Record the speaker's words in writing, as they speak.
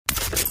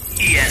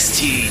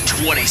OST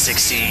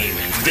 2016.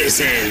 This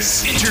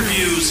is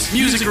interviews,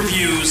 music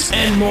reviews,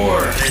 and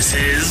more. This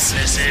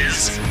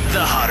is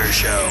The Hotter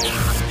Show.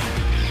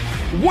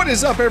 What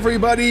is up,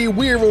 everybody?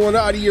 We're Rolling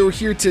Audio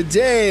here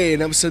today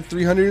in episode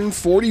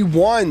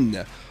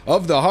 341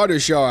 of The Hotter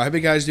Show. I hope you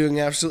guys are doing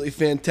absolutely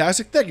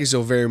fantastic. Thank you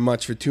so very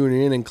much for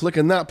tuning in and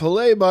clicking that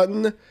play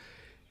button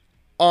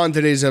on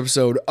today's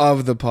episode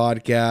of the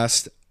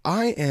podcast.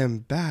 I am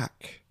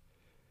back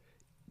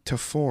to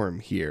form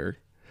here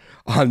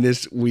on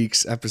this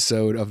week's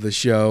episode of the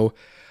show.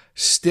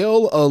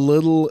 Still a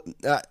little,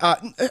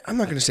 I'm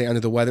not going to say under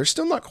the weather,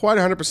 still not quite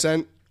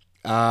 100%.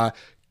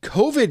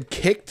 COVID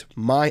kicked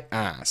my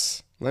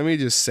ass. Let me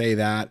just say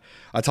that.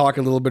 I'll talk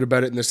a little bit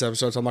about it in this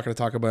episode, so I'm not going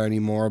to talk about it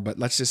anymore, but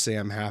let's just say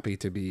I'm happy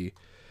to be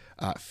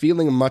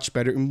feeling much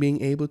better and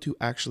being able to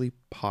actually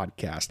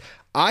podcast.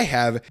 I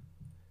have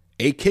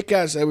a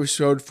kick-ass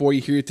episode for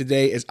you here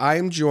today as I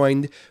am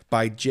joined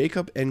by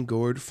Jacob and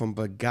Gord from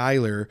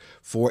Beguiler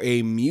for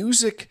a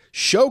music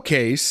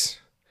showcase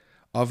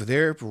of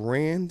their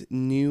brand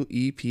new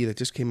EP that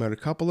just came out a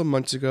couple of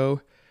months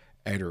ago,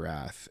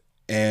 Etterath.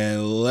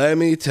 And let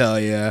me tell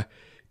you,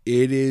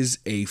 it is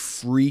a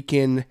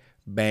freaking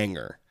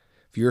banger.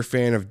 If you're a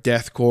fan of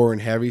deathcore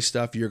and heavy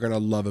stuff, you're going to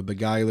love it.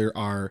 Beguiler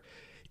are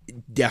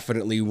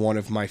definitely one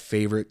of my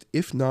favorite,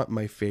 if not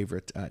my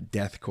favorite,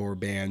 deathcore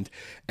band.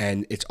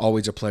 And it's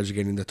always a pleasure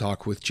getting to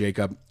talk with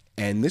Jacob.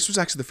 And this was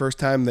actually the first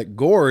time that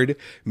Gord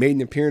made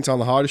an appearance on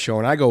The Hotter Show.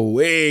 And I go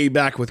way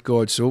back with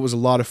Gord. So it was a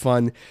lot of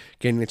fun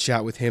getting to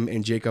chat with him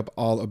and Jacob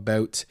all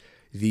about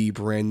the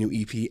brand new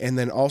EP. And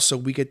then also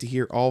we get to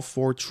hear all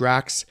 4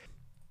 tracks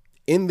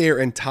in their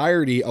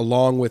entirety,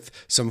 along with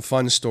some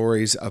fun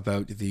stories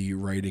about the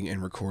writing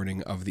and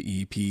recording of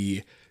the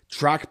EP.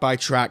 Track by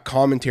track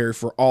commentary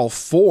for all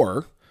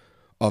 4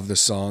 of the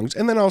songs.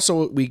 And then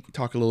also we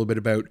talk a little bit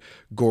about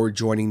Gord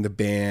joining the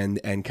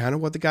band and kind of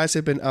what the guys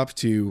have been up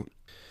to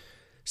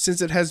since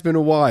it has been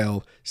a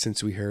while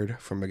since we heard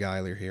from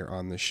Beguiler here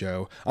on the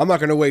show. I'm not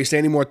going to waste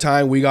any more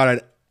time. We got an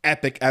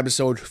epic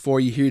episode for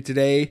you here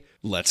today.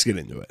 Let's get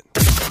into it.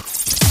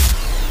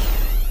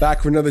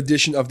 Back for another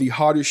edition of the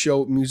Hotter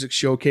Show Music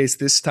Showcase,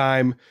 this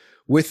time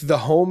with the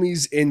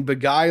homies in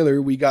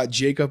Beguiler. We got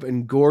Jacob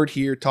and Gord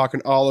here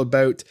talking all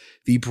about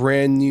the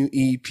brand new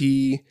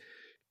EP.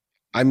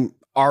 I'm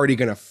already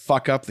going to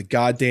fuck up the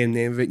goddamn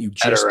name of it. You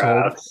just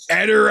told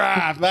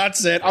Etterath.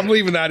 That's it. I'm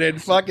leaving that in.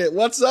 Fuck it.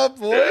 What's up,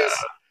 boys? Yeah.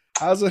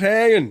 How's it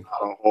hanging?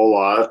 Not a whole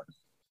lot.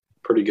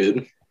 Pretty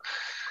good.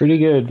 Pretty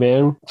good,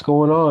 man. What's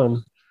going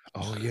on?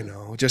 Oh, you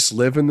know, just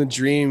living the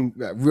dream.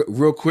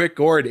 Real quick,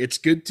 Gord, it's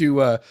good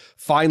to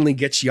finally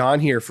get you on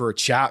here for a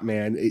chat,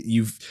 man.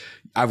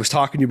 I was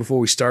talking to you before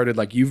we started,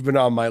 like you've been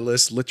on my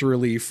list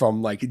literally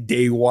from like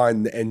day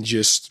one, and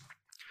just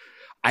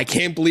I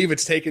can't believe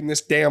it's taken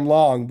this damn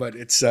long, but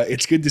it's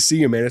good to see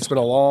you, man. It's been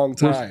a long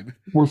time.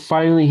 We're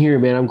finally here,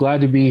 man. I'm glad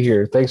to be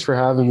here. Thanks for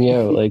having me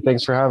out. Like,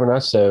 thanks for having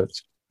us out.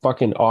 It's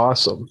fucking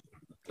awesome.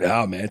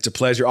 Oh, man, it's a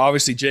pleasure.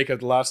 Obviously,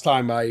 Jacob, the last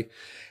time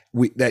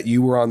that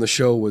you were on the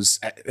show was,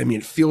 I mean,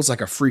 it feels like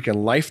a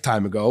freaking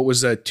lifetime ago. It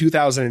was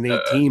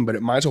 2018, but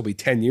it might as well be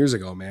 10 years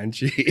ago, man.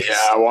 Jeez.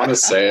 Yeah, I want to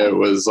say it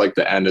was like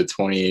the end of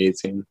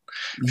 2018.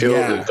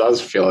 It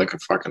does feel like a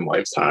fucking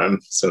lifetime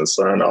since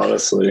then,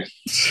 honestly.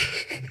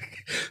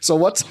 So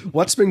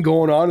what's been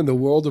going on in the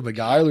world of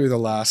Beguiler the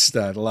last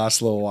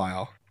little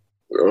while?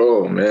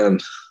 Oh, man.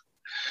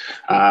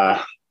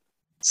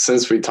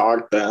 Since we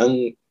talked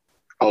then,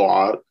 a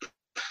lot.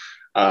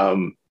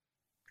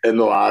 In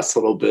the last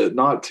little bit,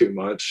 not too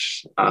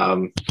much.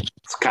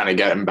 It's kind of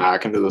getting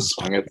back into the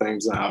swing of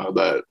things now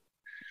that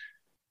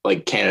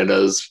like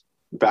Canada's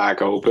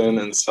back open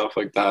and stuff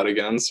like that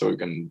again, so we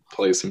can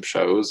play some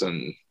shows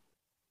and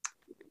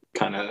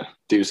kind of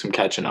do some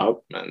catching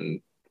up. And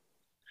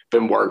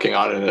been working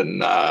on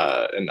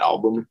an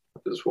album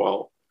as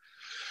well.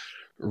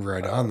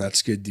 Right on.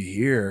 That's good to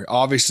hear.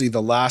 Obviously,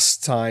 the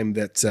last time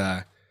that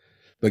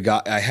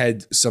I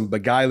had some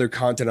Beguiler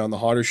content on the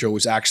Hotter Show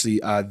was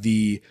actually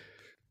the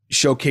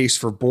showcase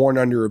for Born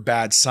Under a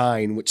Bad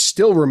Sign, which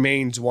still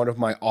remains one of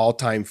my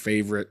all-time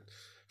favorite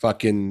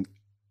fucking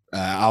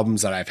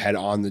albums that I've had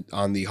on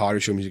the Hotter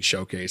Show Music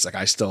Showcase. Like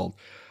I still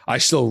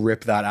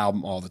rip that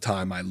album all the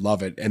time. I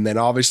love it. And then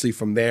obviously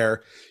from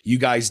there, you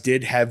guys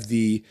did have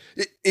is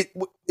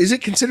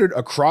it considered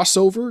a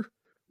crossover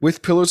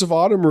with Pillars of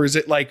Autumn, or is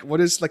it like, what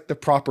is like the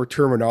proper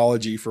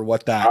for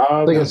what that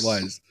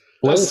was?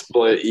 A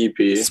split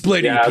EP.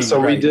 Split EP.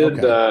 So right,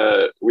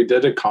 we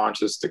did a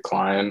Conscious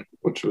Decline,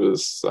 which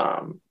was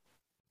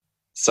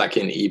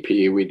second EP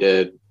we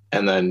did,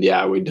 and then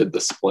we did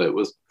the split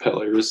with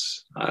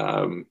Pillars.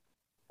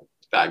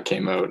 That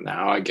came out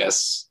now, I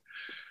guess,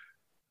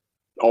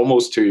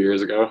 almost 2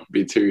 years ago. It'll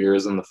be 2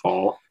 years in the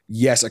fall.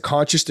 Yes, A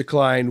Conscious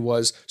Decline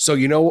was, so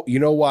you know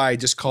why I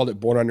just called it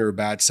Born Under a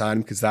Bad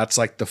Sign, because that's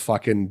like the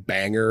fucking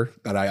banger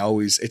that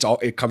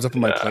it comes up in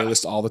my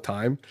playlist all the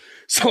time.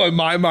 So in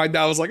my mind,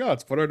 I was like, oh,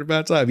 it's Born Under a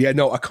Bad Sign. Yeah,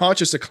 no, A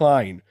Conscious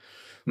Decline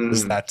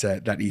was that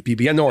EP.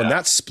 But and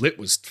that split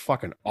was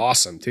fucking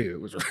awesome too.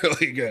 It was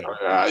really good.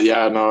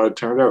 Yeah, no, it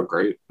turned out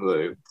great.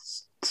 The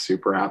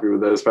super happy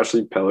with it,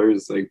 especially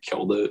Pillars. They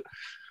killed it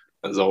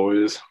as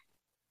always.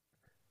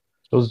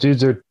 Those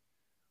dudes are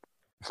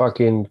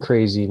fucking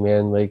crazy,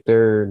 man. Like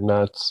they're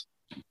nuts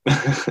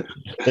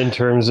in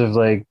terms of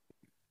like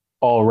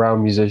all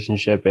around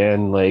musicianship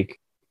and like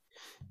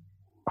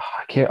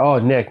I can't. Oh,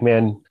 Nick,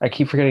 man, I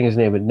keep forgetting his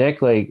name, but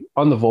Nick, like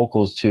on the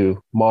vocals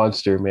too,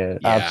 monster, man,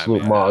 Yeah,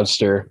 absolute man.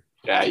 monster.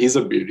 Yeah, he's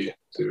a beauty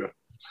too.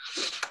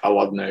 I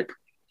love Nick.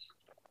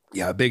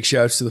 Yeah, big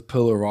shouts to the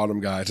Pillar of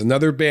Autumn guys.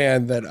 Another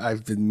band that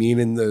I've been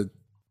meaning to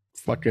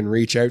fucking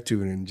reach out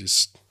to, and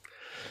just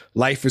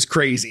life is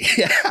crazy.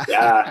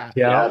 Yeah.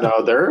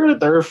 No,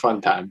 they're a fun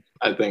time.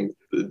 I think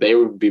they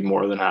would be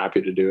more than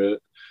happy to do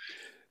it.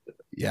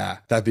 Yeah,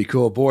 that'd be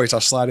cool, boys. I'll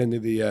slide into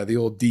the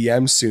old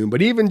DM soon.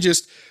 But even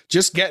just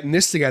getting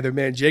this together,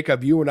 man,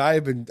 Jacob, you and I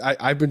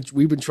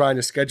we've been trying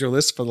to schedule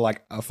this for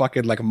like a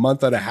fucking like a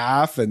month and a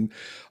half, and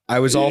I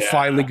was all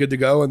finally good to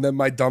go, and then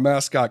my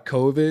dumbass got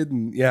COVID,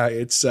 and yeah,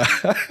 it's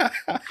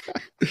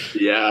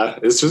yeah,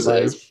 it's just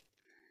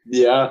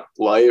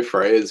life,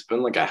 right? It's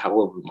been like a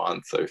hell of a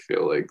month. I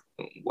feel like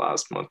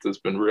last month has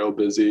been real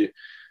busy,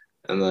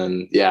 and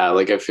then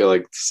like I feel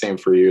like the same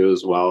for you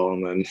as well,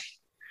 and then.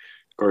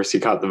 Of course, he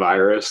caught the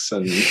virus,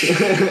 and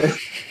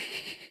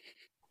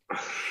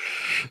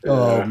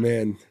oh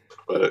man!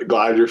 But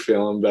glad you're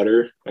feeling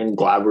better, and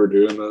glad we're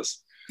doing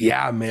this.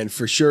 Yeah, man,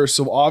 for sure.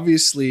 So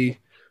obviously,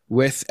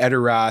 with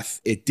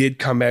Etterath, it did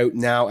come out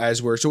now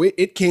as we're so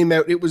it came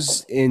out. It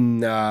was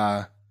in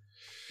the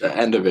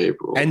end of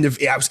April. I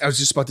was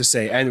just about to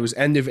say, and it was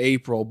end of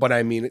April. But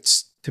I mean,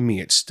 it's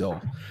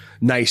still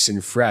nice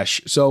and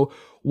fresh. So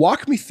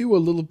walk me through a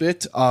little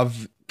bit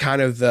of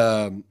kind of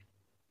the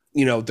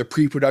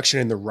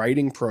pre-production and the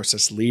writing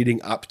process leading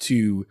up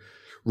to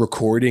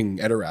recording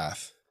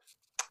Etterath.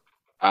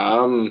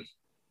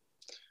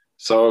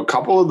 So a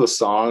couple of the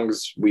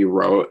songs we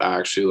wrote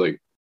actually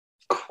like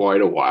quite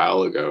a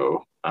while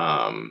ago.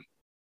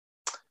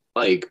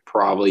 Like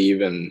probably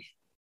even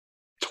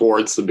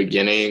towards the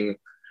beginning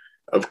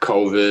of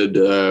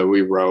COVID,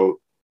 we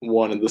wrote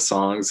one of the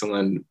songs, and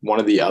then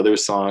one of the other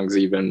songs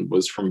even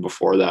was from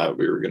before that.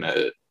 We were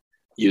gonna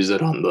use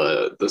it on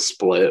the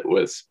split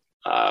with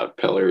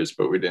Pillars,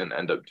 but we didn't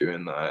end up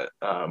doing that.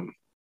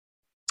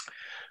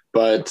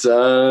 Like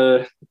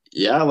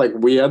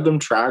we had them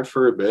tracked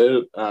for a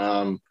bit.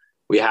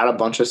 We had a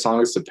bunch of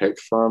songs to pick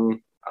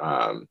from.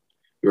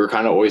 We were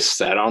kind of always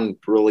set on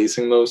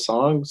releasing those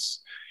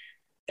songs,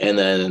 and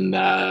then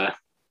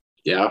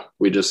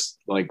we just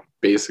like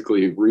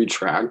basically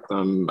retracked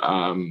them.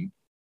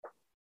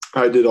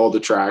 I did all the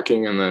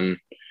tracking and then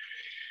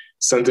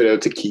sent it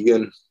out to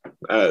Keegan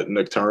at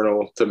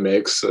Nocturnal to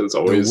mix, as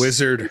always. The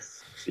wizard.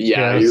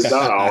 Yeah, he's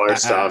done all our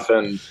stuff,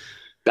 and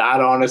that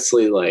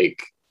honestly,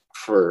 like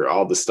for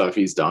all the stuff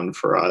he's done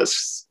for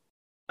us,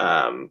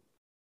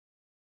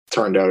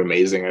 turned out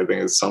amazing. I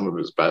think it's some of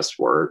his best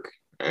work,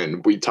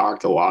 and we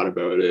talked a lot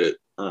about it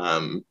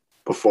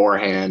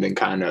beforehand and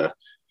kind of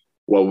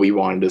what we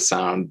wanted to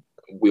sound,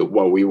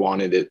 what we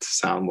wanted it to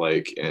sound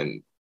like,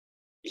 and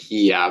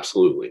he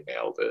absolutely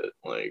nailed it,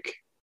 like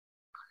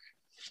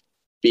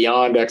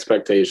beyond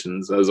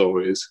expectations, as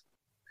always.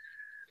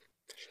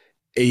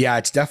 Yeah,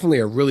 it's definitely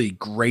a really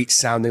great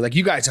sounding. Like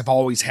you guys have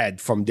always had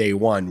from day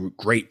one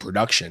great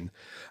production,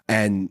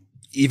 and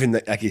even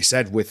like you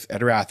said with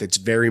Etterath,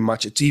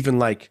 it's even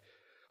like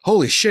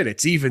holy shit,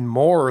 it's even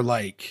more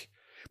like.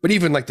 But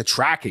even like the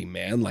tracking,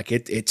 man, like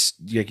it's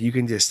like you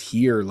can just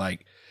hear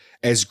like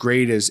as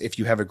great as if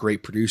you have a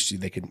great producer,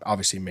 they can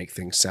obviously make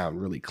things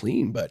sound really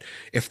clean. But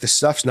if the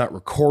stuff's not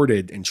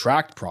recorded and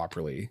tracked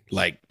properly,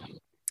 like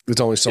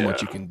there's only so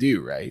much you can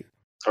do, right?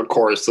 Of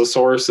course, the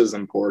source is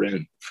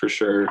important for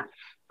sure.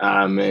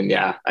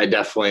 I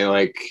definitely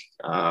like,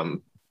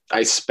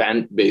 I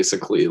spent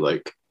basically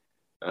like,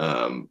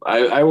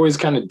 I always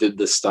kind of did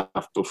this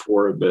stuff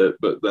before a bit,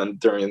 but then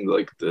during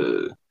like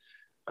the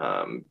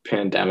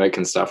pandemic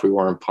and stuff, we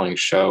weren't playing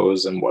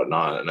shows and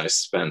whatnot. And I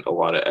spent a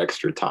lot of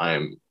extra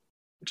time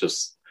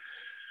just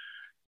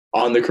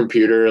on the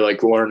computer,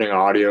 like learning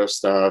audio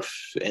stuff.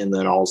 And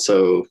then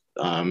also,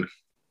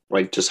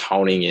 like just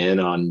honing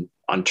in on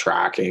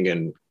tracking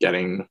and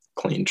getting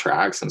clean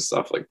tracks and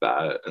stuff like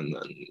that. And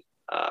then,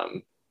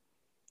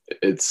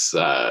 it's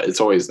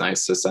always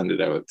nice to send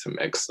it out to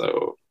mix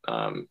though,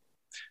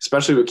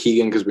 especially with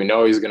Keegan, because we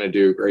know he's going to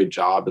do a great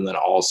job, and then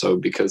also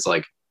because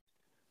like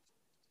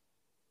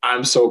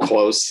I'm so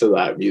close to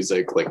that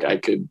music, like I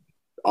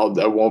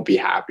won't be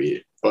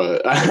happy,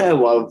 but I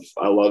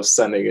love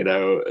sending it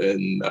out,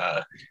 and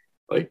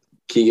like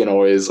Keegan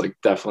always like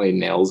definitely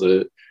nails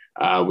it.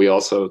 We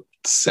also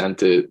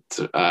sent it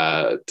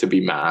to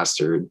be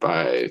mastered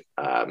by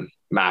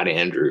Matt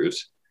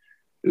Andrews,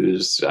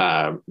 who's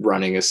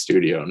running a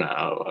studio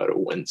now out of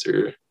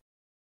Windsor.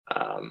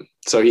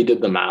 So he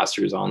did the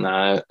masters on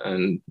that,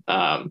 and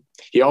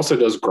he also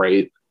does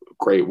great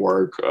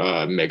work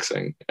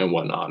mixing and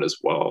whatnot as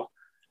well.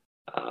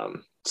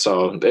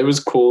 So it was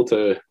cool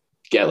to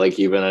get like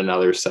even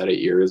another set of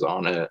ears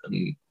on it,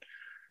 and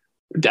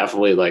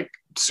definitely like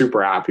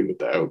super happy with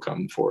the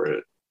outcome for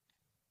it.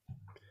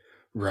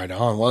 Right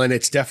on. Well, and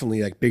it's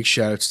definitely like big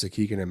shout outs to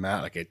Keegan and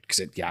Matt, like it, because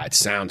it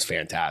sounds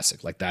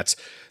fantastic. Like that's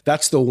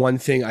the one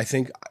thing I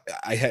think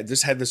I had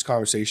this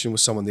conversation with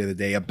someone the other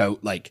day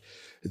about like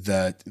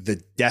the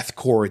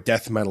deathcore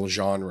death metal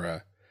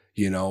genre,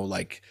 you know,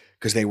 like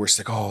because they were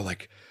like, oh,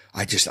 like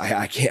I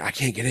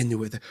can't get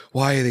into it.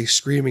 Why are they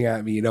screaming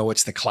at me? You know,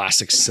 it's the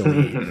classic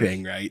silly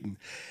thing, right?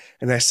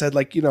 And I said,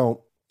 like, you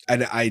know,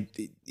 and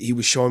he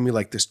was showing me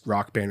like this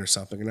rock band or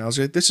something, and I was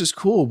like, this is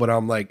cool, but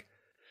I'm like,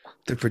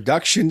 the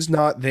production's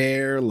not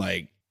there,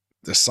 like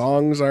the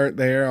songs aren't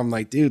there. I'm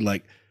like, dude,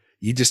 like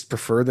you just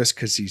prefer this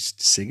because he's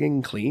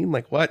singing clean,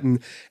 like what? And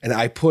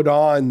I put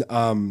on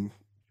the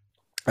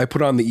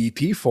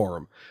EP for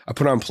him. I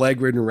put on Plague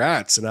Ridden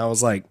Rats, and I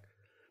was like,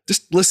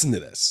 just listen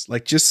to this,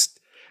 like just.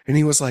 And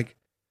he was like,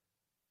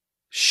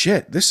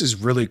 shit, this is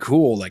really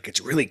cool. Like it's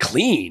really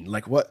clean.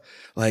 Like what?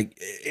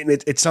 Like, and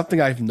it's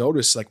something I've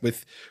noticed, like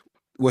with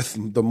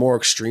the more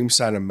extreme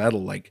side of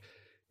metal, like.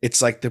 It's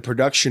like the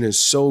production is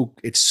so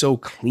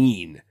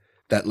clean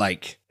that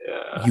like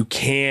you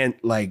can't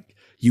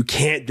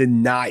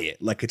deny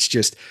it. Like it's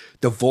just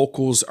the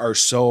vocals are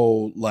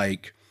so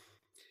like,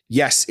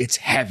 yes, it's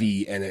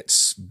heavy and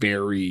it's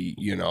very,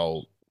 you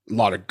know, a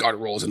lot of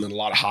gutturals and then a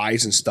lot of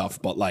highs and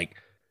stuff, but like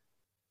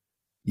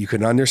you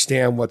can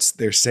understand what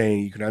they're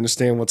saying. You can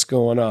understand what's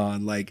going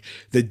on. Like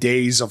the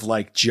days of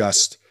like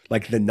just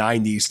like the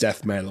 90s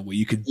death metal where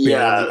you could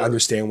barely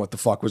understand what the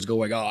fuck was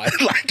going on.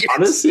 Like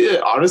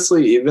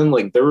honestly, even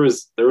like there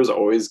was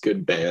always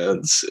good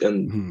bands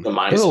in the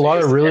MySpace. There's a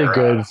lot of really era,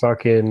 good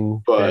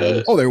fucking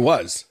bands. Oh, there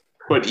was.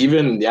 But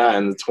even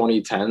in the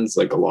 2010s,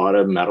 like a lot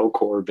of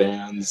metalcore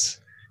bands,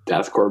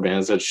 deathcore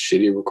bands had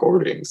shitty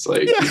recordings.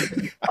 Like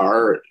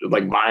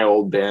my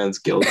old band's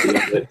guilty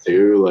of it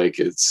too. Like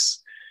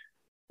it's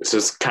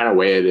just kind of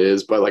way it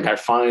is. But like I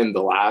find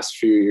the last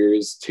few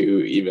years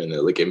too, even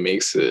like it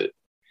makes it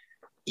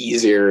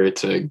easier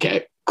to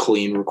get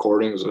clean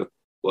recordings with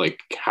like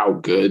how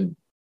good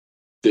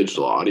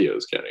digital audio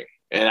is getting.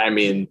 And I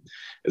mean,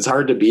 it's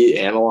hard to beat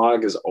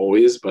analog as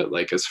always, but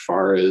like as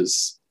far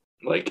as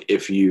like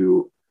if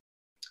you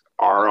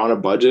are on a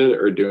budget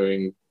or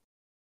doing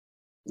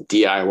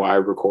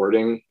DIY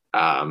recording,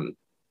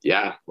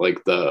 like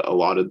a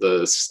lot of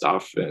the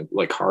stuff and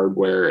like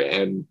hardware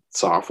and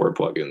software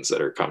plugins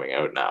that are coming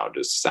out now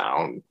just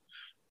sound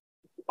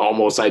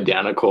almost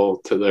identical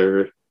to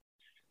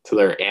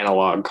their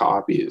analog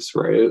copies,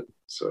 right?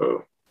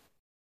 So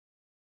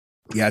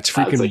yeah, it's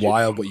freaking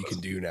wild what you can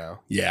do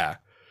now. Yeah.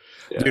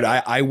 Dude,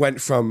 I went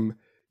from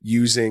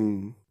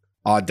using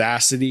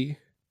Audacity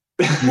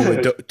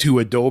to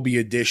Adobe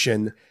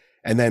Audition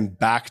and then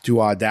back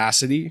to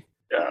Audacity.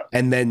 Yeah.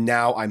 And then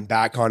now I'm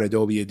back on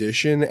Adobe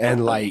Audition,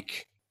 and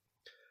like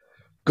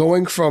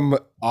going from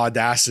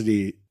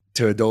Audacity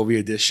to Adobe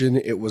Audition,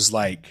 it was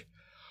like,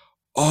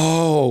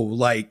 oh,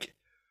 like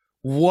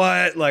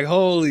what? Like,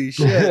 holy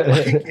shit.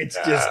 Like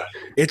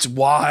it's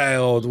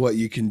wild what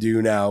you can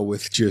do now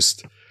with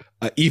just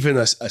even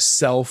a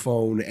cell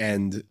phone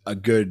and a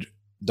good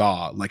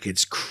DAW. Like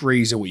it's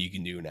crazy what you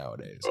can do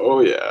nowadays.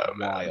 Oh yeah.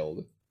 Wild.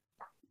 Man.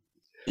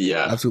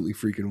 Yeah. Absolutely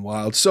freaking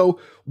wild. So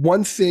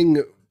one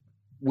thing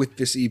with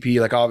this EP,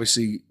 like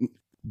obviously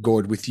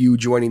Gord, with you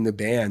joining the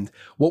band,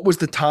 what was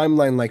the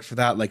timeline like for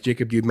that? Like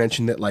Jacob, you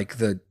mentioned that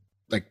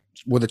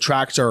were the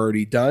tracks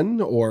already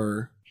done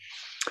or?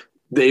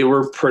 They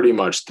were pretty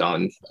much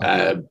done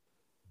at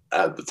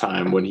the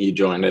time when he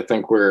joined. I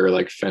think we're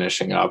like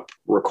finishing up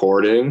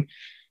recording,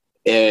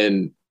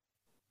 and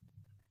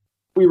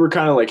we were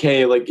kind of like,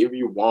 hey, like if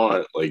you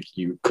want, like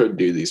you could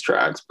do these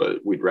tracks,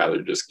 but we'd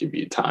rather just give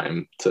you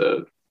time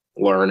to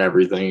learn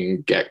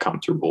everything, get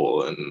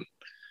comfortable and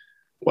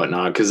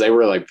whatnot. Cause they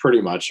were like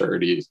pretty much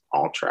already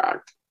all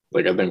tracked.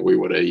 Like I think we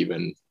would have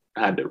even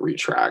had to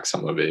retrack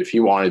some of it if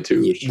you wanted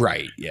to, which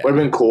right, yeah, would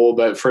have been cool,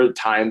 but for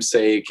time's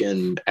sake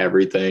and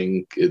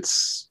everything,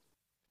 it's,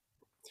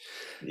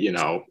 you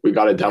know, we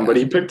got it done. But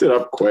he picked it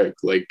up quick,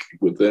 like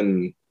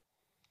within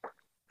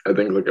I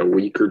think like a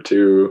week or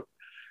two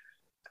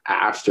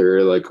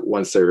after, like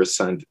once they were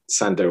sent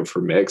out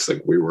for mix,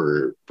 like we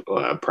were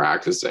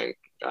practicing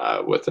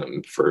with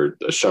him for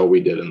the show we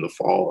did in the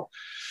fall.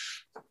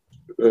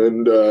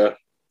 And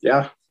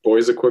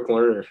boy's a quick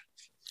learner.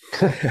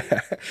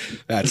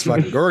 That's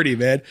fucking Gordy,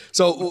 man.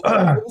 So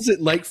what was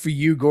it like for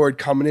you, Gord,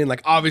 coming in?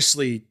 Like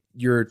obviously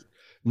you're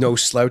no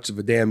slouch of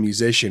a damn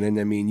musician, and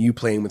I mean you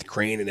playing with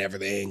Crane and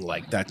everything,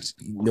 like that's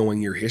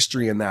knowing your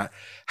history and that.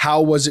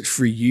 How was it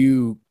for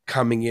you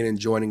coming in and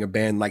joining a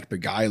band like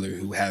Beguiler,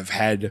 who have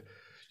had,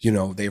 you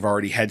know, they've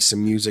already had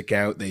some music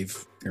out, they're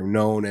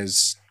known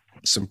as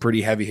some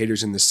pretty heavy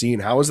hitters in the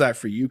scene. How was that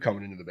for you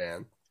coming into the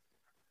band?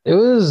 It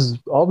was,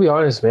 I'll be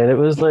honest, man,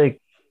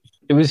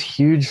 it was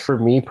huge for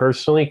me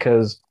personally,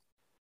 because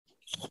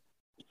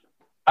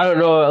I don't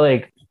know,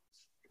 like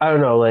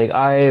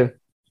I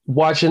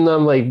watching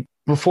them, like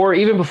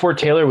even before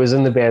Taylor was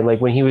in the band,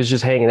 like when he was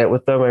just hanging out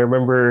with them, I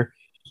remember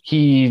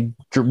he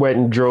went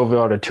and drove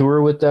on a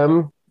tour with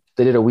them.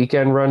 They did a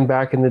weekend run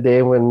back in the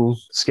day when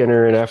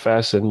Skinner and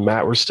FS and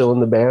Matt were still in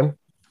the band.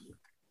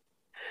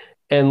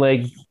 And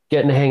like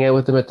getting to hang out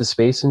with them at the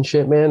space and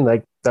shit, man.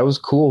 Like that was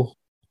cool.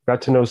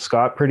 Got to know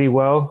Scott pretty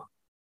well.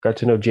 Got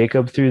to know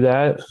Jacob through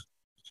that.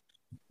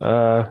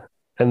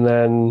 And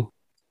then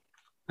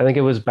I think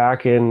it was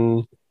back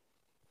in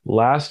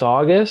last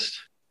August,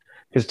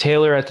 because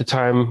Taylor at the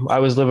time, I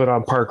was living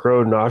on Park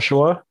Road in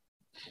Oshawa,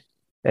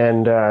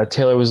 and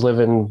Taylor was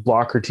living a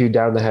block or two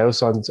down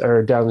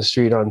down the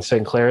street on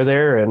St. Clair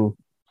there, and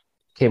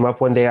came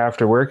up one day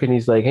after work, and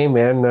he's like, "Hey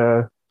man,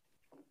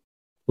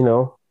 you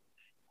know,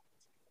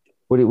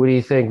 what do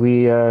you think?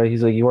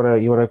 He's like, you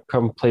wanna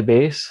come play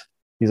bass?"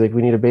 He's like,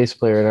 "We need a bass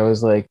player," and I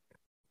was like,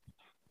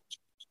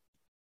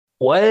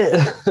 "What?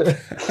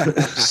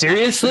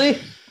 Seriously?"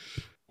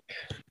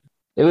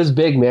 It was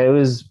big,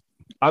 man.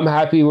 I'm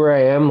happy where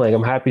I am. Like,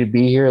 I'm happy to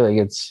be here.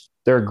 Like,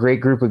 they're a great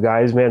group of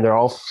guys, man. They're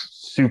all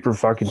super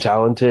fucking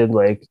talented.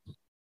 Like,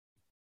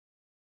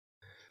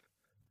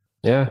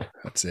 yeah.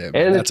 That's it,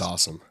 man. That's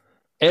awesome.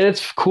 And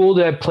it's cool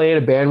to play in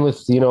a band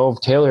with,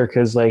 Taylor,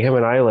 because like him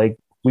and I, like,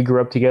 we grew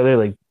up together,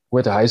 like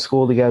went to high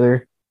school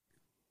together.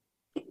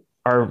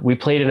 We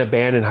played in a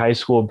band in high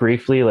school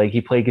briefly. Like, he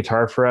played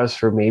guitar for us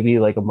for maybe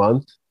like a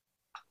month.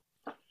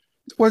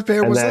 What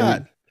band was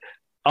that?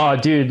 Oh,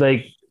 dude,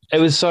 like, it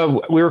was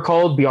we were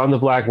called Beyond the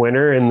Black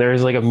Winter, and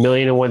there's like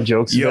 1,000,001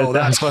 jokes. Yo,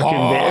 that's fucking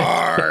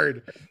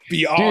hard.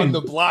 Beyond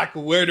the Black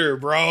Winter,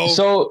 bro.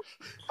 So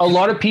a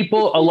lot of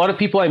people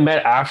I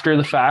met after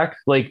the fact,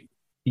 like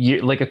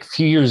a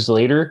few years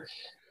later,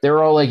 they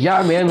were all like,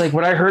 "Yeah, man, like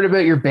when I heard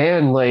about your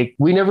band, like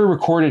we never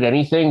recorded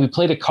anything. We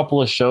played a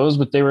couple of shows,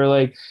 but they were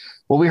like,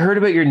 well, we heard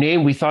about your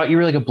name. We thought you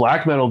were like a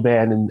black metal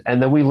band,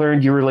 and then we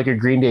learned you were like a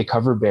Green Day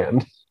cover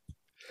band."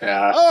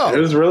 Yeah, it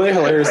was really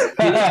hilarious.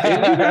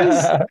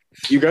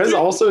 You guys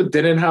also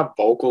didn't have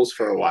vocals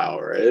for a while,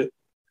 right?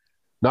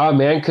 Nah,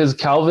 man, because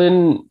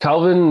Calvin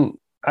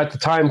at the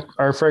time,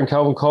 our friend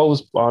Calvin Cole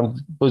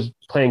was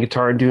playing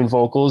guitar and doing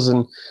vocals,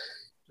 and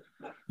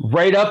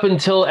right up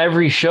until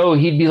every show,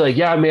 he'd be like,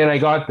 "Yeah, man, I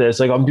got this.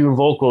 Like, I'm doing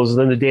vocals." And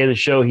then the day of the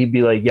show, he'd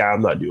be like, "Yeah,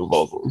 I'm not doing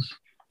vocals."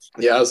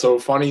 Yeah, so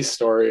funny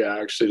story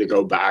actually to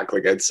go back.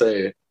 Like, I'd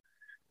say,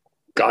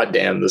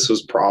 goddamn, this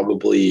was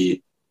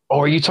probably. Oh,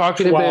 are you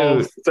talking 12,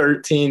 about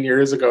 13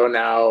 years ago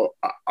now?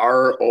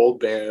 Our old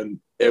band,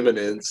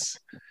 Imminence,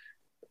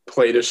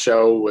 played a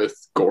show with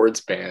Gord's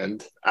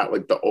band at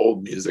like the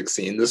old music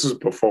scene. This was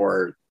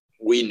before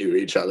we knew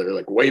each other,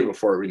 like way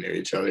before we knew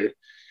each other.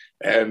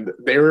 And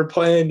they were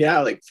playing,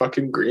 like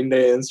fucking Green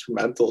Day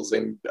instrumentals.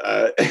 And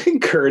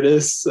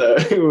Curtis,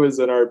 who was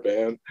in our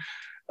band,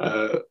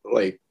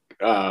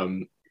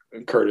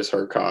 Curtis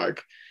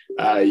Hercock,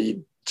 he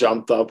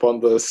jumped up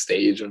on the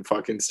stage and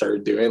fucking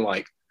started doing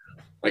like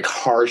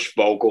harsh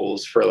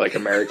vocals for like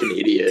American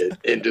Idiot,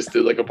 and just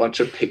did like a bunch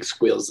of pig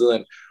squeals. And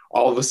then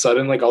all of a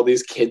sudden, like all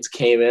these kids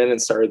came in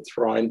and started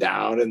throwing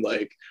down, and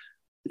like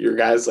your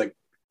guys, like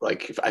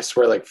I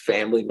swear, like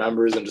family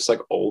members and just like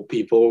old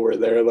people were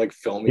there like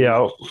filming.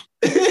 Yeah.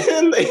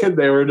 And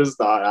they were just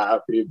not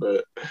happy,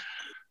 but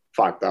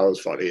fuck, that was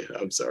funny.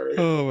 I'm sorry.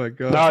 Oh my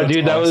God. No,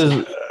 dude,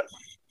 awesome. That was,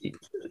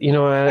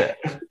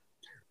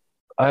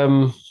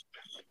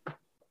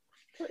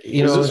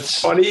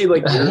 it's funny,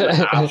 like years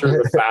after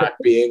the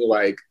fact, being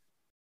like,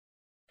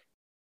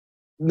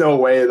 no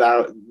way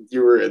that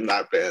you were in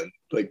that band.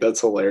 Like,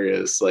 that's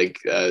hilarious. Like,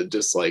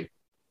 just like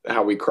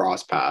how we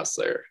crossed paths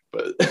there,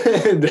 but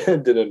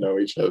didn't know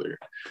each other.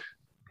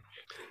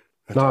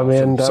 No,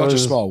 man, that such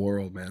was a small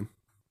world, man.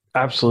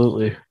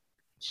 Absolutely.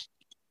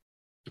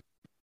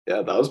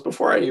 Yeah, that was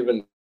before I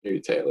even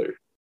knew Taylor.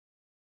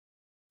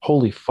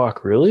 Holy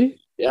fuck, really?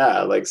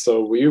 Yeah, like,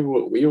 so we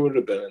would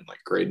have been in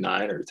like grade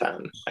 9 or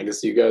 10. I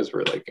guess you guys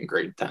were like in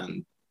grade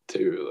 10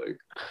 too, like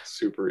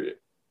super.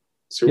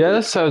 Yeah,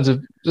 this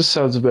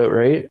sounds about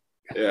right.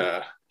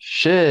 Yeah.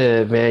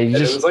 Shit, man,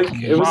 it was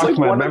like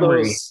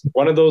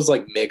one of those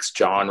like mixed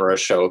genre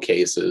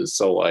showcases.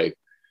 So like,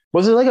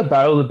 was it like a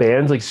Battle of the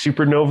Bands, like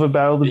Supernova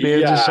Battle of the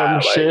Bands or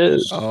some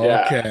shit? Oh,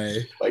 yeah,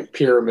 okay, like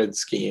Pyramid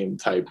Scheme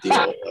type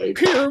deal. Like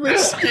Pyramid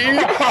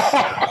Scheme.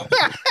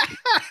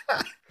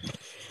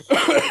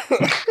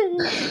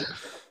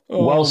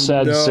 Well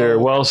said, no. Sir.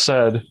 Well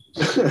said.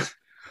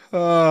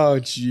 Oh,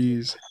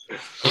 jeez.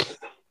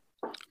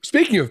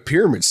 Speaking of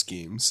pyramid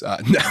schemes, no,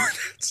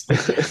 that's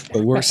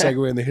the worst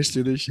segue in the history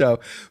of this show.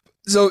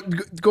 So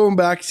going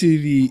back to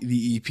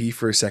the EP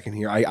for a second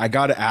here, I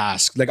got to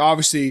ask, like,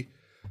 obviously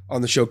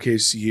on the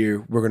showcase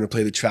here, we're going to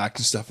play the tracks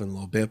and stuff in a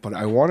little bit, but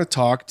I want to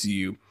talk to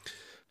you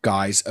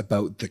guys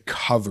about the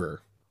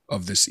cover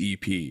of this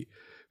EP,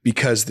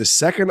 because the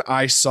second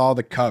I saw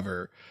the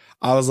cover,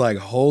 I was like,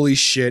 holy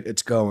shit,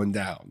 it's going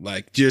down.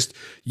 Like, just,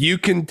 you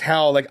can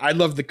tell, like, I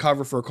love the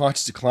cover for A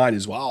Conscious Decline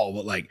as well,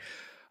 but like,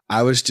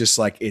 I was just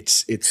like,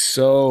 it's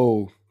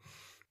so,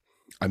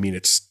 I mean,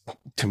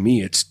 to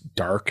me, it's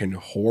dark and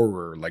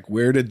horror. Like,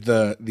 where did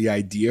the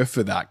idea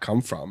for that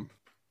come from?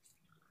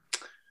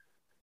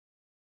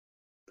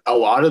 A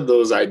lot of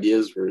those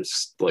ideas were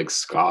like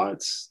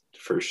Scott's,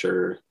 for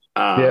sure.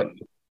 Yeah.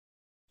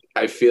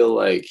 I feel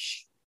like,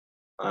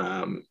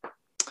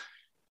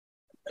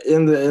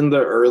 in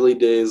the early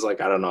days,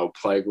 like, I don't know,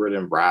 Plague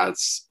Ridden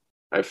Rats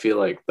I feel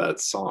like that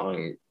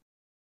song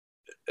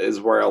is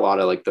where a lot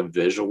of like the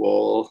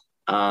visual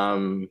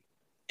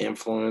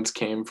influence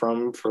came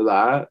from for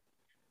that.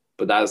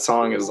 But that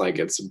song is like,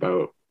 it's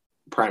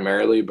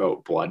primarily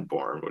about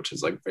Bloodborne, which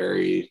is like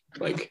very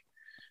like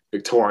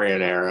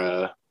Victorian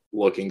era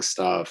looking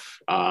stuff,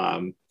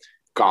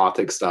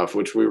 gothic stuff,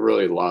 which we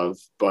really love.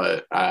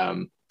 But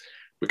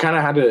we kind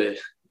of had to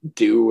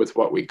do with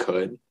what we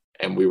could,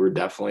 and we were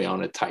definitely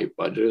on a tight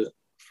budget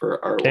for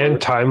artwork And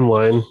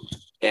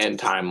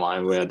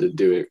timeline. We had to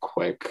do it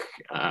quick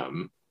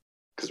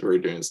because we were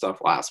doing stuff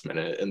last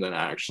minute. And then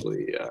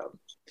actually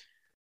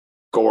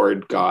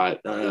Gord got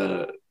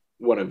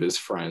one of his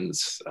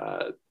friends,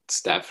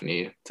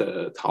 Stephanie,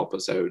 to help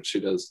us out. She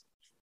does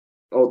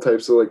all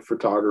types of like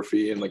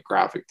photography and like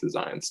graphic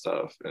design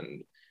stuff,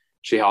 and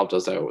she helped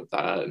us out with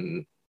that.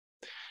 And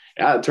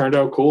yeah, it turned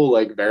out cool,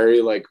 like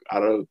very like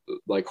out of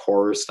like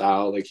horror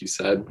style, like you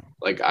said.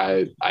 Like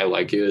I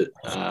like it,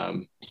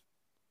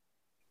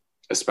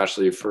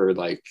 especially for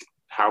like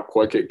how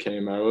quick it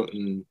came out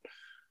and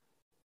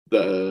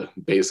the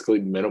basically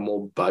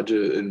minimal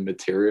budget and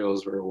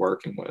materials we're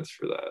working with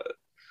for that.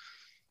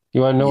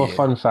 You want to know a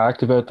fun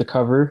fact about the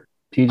cover,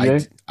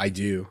 TJ? I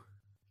do.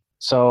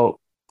 So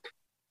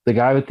the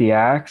guy with the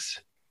axe,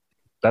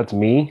 that's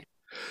me.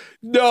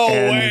 No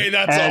way,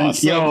 that's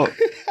awesome. Yo,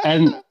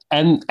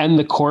 and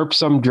the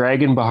corpse I'm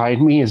dragging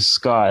behind me is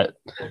Scott.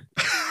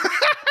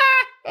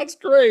 That's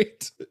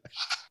great.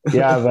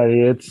 Yeah,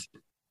 buddy.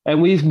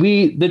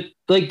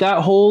 Like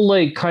that whole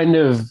like kind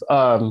of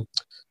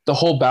the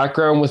whole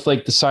background with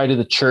like the side of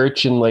the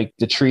church and like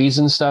the trees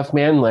and stuff,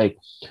 man. Like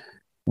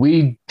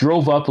we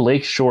drove up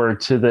Lakeshore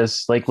to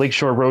this like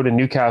Lakeshore Road in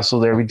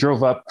Newcastle there. We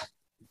drove up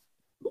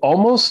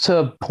almost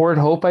to Port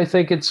Hope, I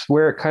think it's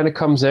where it kind of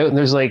comes out. And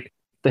there's like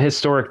the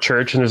historic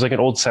church and there's like an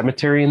old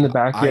cemetery in the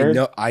backyard.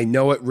 I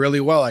know it really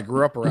well. I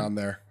grew up around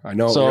there. I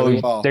know it really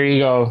well. There you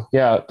go.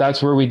 Yeah,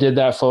 that's where we did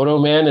that photo,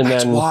 man. And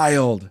that's then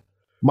wild.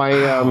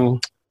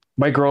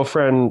 My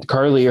girlfriend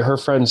Carly, her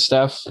friend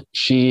Steph,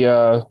 she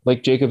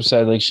like Jacob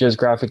said, like she does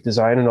graphic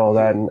design and all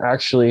that. And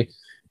actually,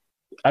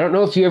 I don't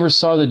know if you ever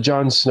saw the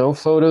Jon Snow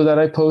photo that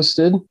I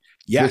posted.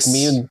 Yes. With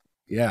me and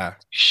yeah.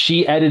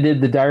 She edited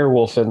the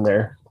direwolf in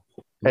there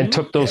and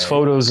took those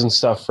photos and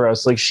stuff for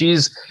us. Like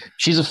she's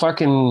a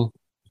fucking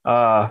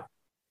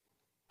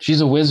she's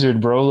a wizard,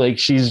 bro. Like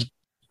she's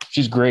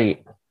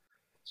great.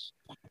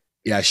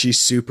 Yeah, she's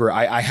super.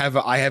 I have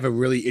a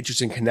really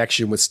interesting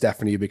connection with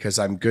Stephanie because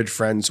I'm good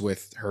friends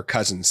with her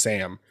cousin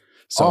Sam.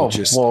 So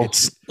it's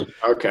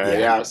okay.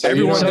 Yeah. So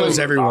everyone knows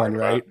everyone,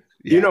 right? Yeah.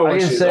 You know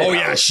what she's oh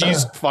yeah,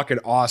 she's fucking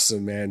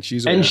awesome, man. She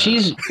has a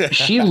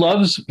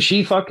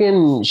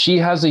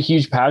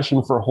huge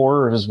passion for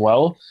horror as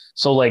well.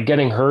 So like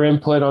getting her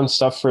input on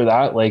stuff for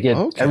that, like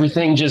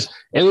everything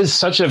it was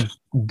such a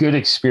good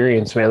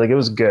experience, man. Like it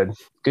was good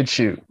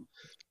shoot.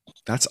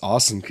 That's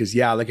awesome. Cause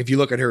yeah, like if you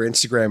look at her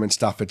Instagram and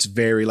stuff, it's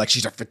very like,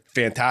 she's a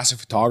fantastic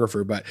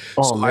photographer. But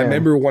I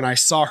remember when I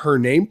saw her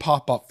name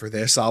pop up for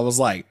this, I was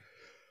like,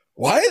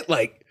 what?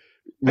 Like,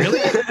 really?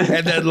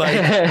 And then like,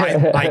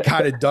 I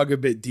kind of dug a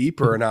bit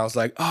deeper and I was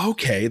like, oh,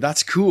 okay,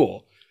 that's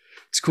cool.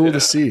 It's cool to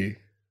see.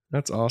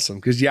 That's awesome.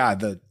 Cause yeah,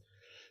 the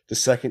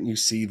second you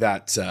see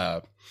that,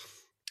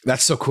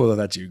 that's so cool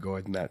that you go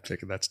in that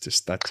pic. That's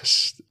just, I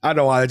don't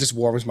know why, it just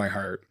warms my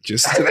heart.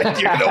 Just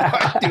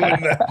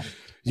that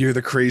you're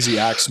the crazy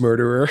axe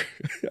murderer.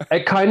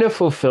 It kind of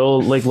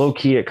fulfilled, like low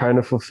key, it kind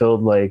of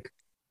fulfilled like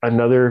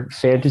another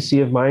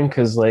fantasy of mine.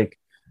 Cause like,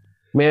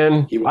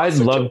 man, I'd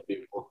love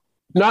people.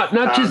 Not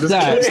just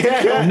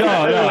that.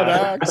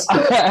 No.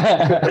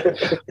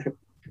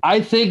 I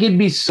think it'd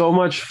be so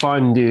much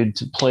fun, dude,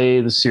 to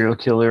play the serial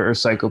killer or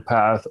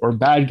psychopath or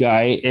bad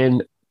guy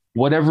in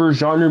whatever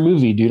genre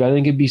movie, dude. I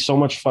think it'd be so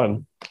much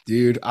fun.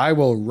 Dude, I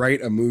will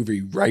write a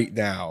movie right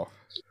now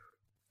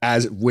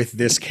as with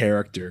this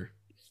character.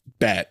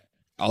 Bet.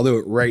 I'll do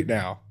it right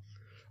now.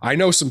 I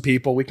know some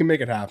people. We can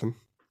make it happen.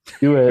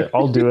 Do it.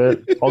 I'll do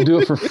it. I'll do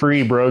it for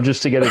free, bro,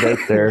 just to get it out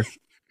there.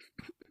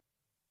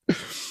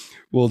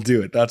 We'll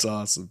do it. That's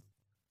awesome.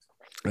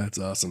 That's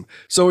awesome.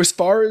 So as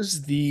far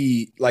as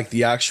the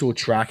actual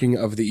tracking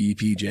of the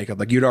EP, Jacob,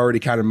 like you'd already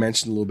kind of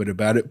mentioned a little bit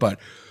about it, but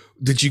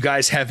did you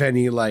guys have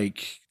any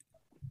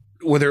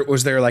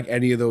was there like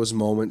any of those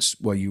moments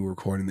while you were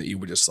recording that you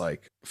were just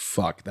like,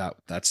 fuck,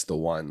 that's the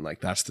one,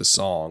 like that's the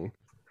song?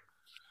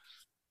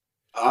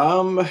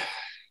 I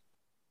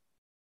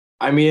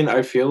mean,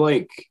 I feel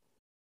like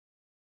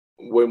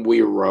when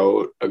we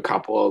wrote a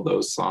couple of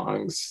those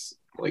songs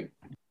like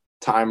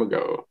time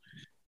ago,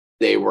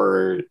 they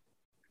were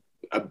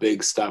a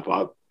big step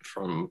up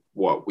from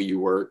what we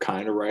were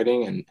kind of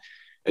writing. And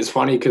it's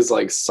funny because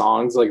like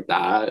songs like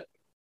that,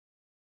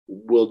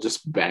 we'll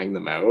just bang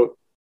them out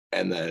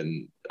and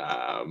then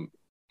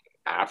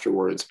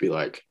afterwards be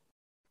like,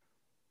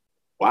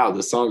 wow,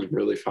 this song's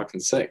really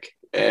fucking sick.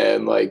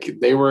 And like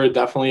they were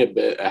definitely a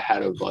bit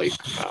ahead of like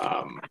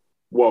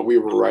what we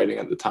were writing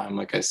at the time,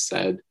 like I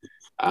said.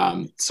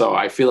 So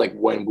I feel like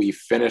when we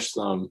finished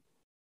them,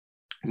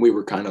 we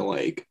were kind of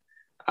like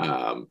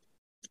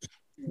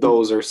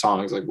those are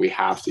songs like we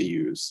have to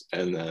use.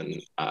 And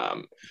then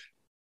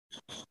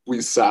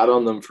we sat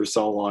on them for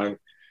so long.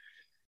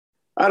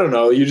 I don't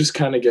know, you just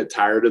kind of get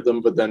tired of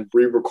them, but then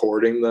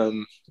re-recording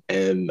them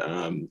and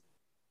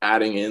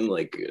adding in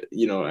like,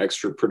 you know,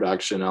 extra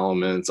production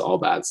elements, all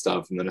that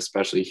stuff. And then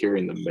especially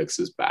hearing the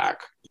mixes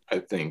back, I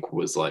think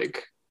was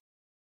like,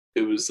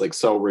 it was like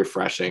so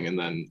refreshing. And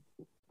then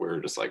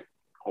we're just like,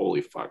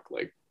 holy fuck,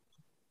 like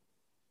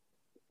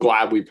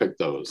glad we picked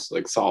those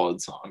like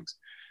solid songs.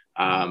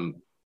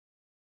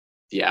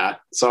 Yeah,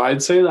 so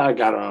I'd say that I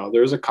don't know,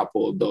 there's a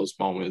couple of those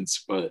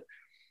moments, but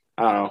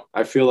I don't know,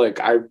 I feel like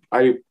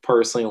I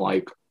personally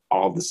like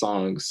all the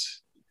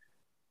songs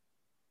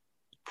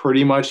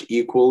pretty much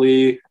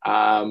equally,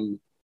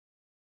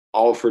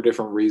 all for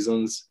different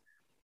reasons.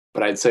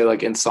 But I'd say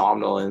like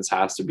Insomnolence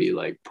has to be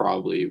like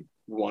probably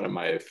one of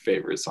my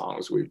favorite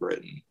songs we've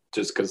written,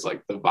 just because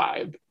like the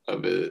vibe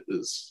of it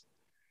is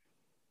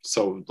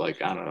so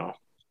like, I don't know,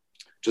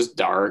 just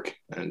dark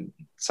and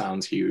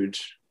sounds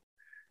huge.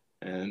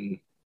 And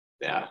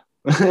yeah.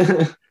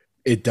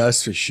 It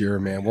does for sure,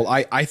 man. Well,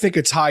 I think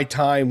it's high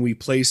time we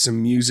play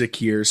some music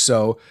here.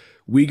 So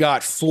we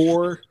got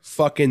 4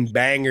 fucking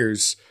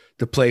bangers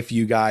to play for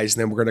you guys.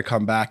 And then we're going to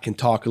come back and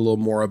talk a little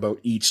more about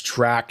each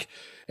track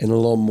and a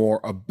little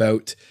more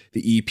about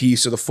the EP.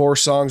 So the 4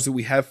 songs that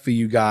we have for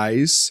you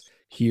guys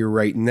here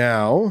right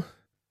now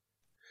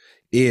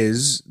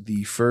is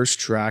the first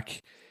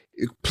track.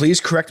 Please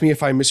correct me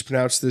if I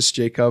mispronounce this,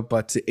 Jacob,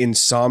 but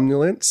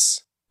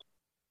Insomnolence.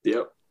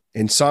 Yep.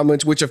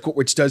 Insomnolence,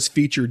 which does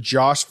feature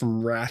Josh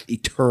from Wrath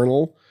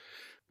Eternal,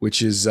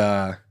 which is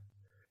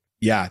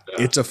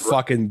it's a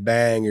fucking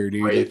banger,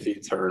 dude. Wraith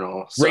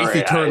Eternal. Wraith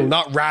Eternal,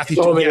 not Wrath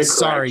Eternal. Yes,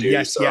 sorry.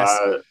 Yes.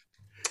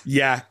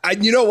 Yeah.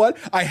 And you know what?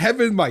 I have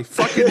in my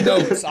fucking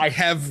notes, I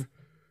have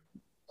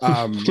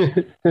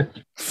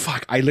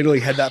fuck, I literally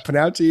had that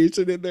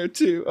pronunciation in there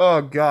too.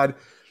 Oh God.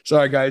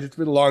 Sorry guys, it's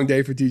been a long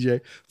day for TJ.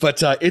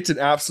 But it's an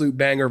absolute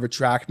banger of a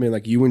track, man.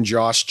 Like you and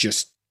Josh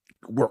just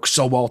work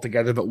so well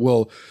together, but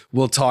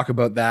we'll talk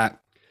about that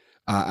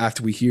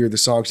after we hear the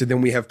song. So then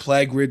we have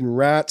Plague Ridden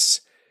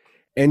Rats,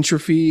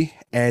 Entropy,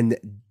 and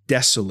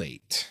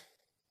Desolate.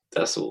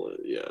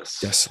 Desolate, yes.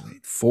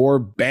 Desolate. 4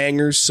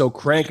 bangers. So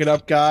crank it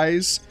up,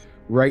 guys.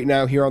 Right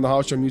now here on the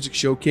Hollow Show Music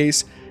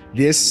Showcase,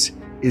 this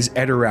is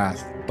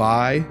Etterath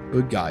by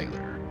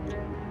Beguiler.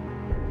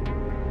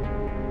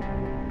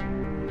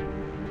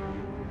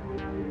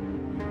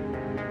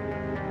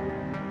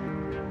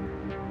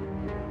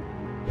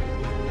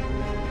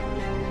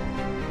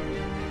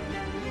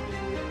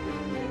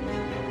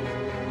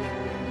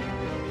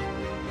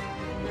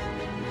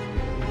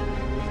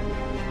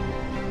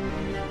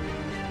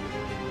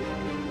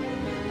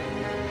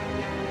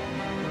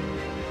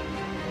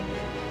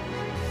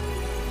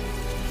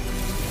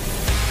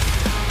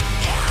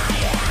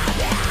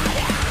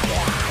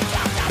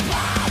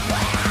 Fire!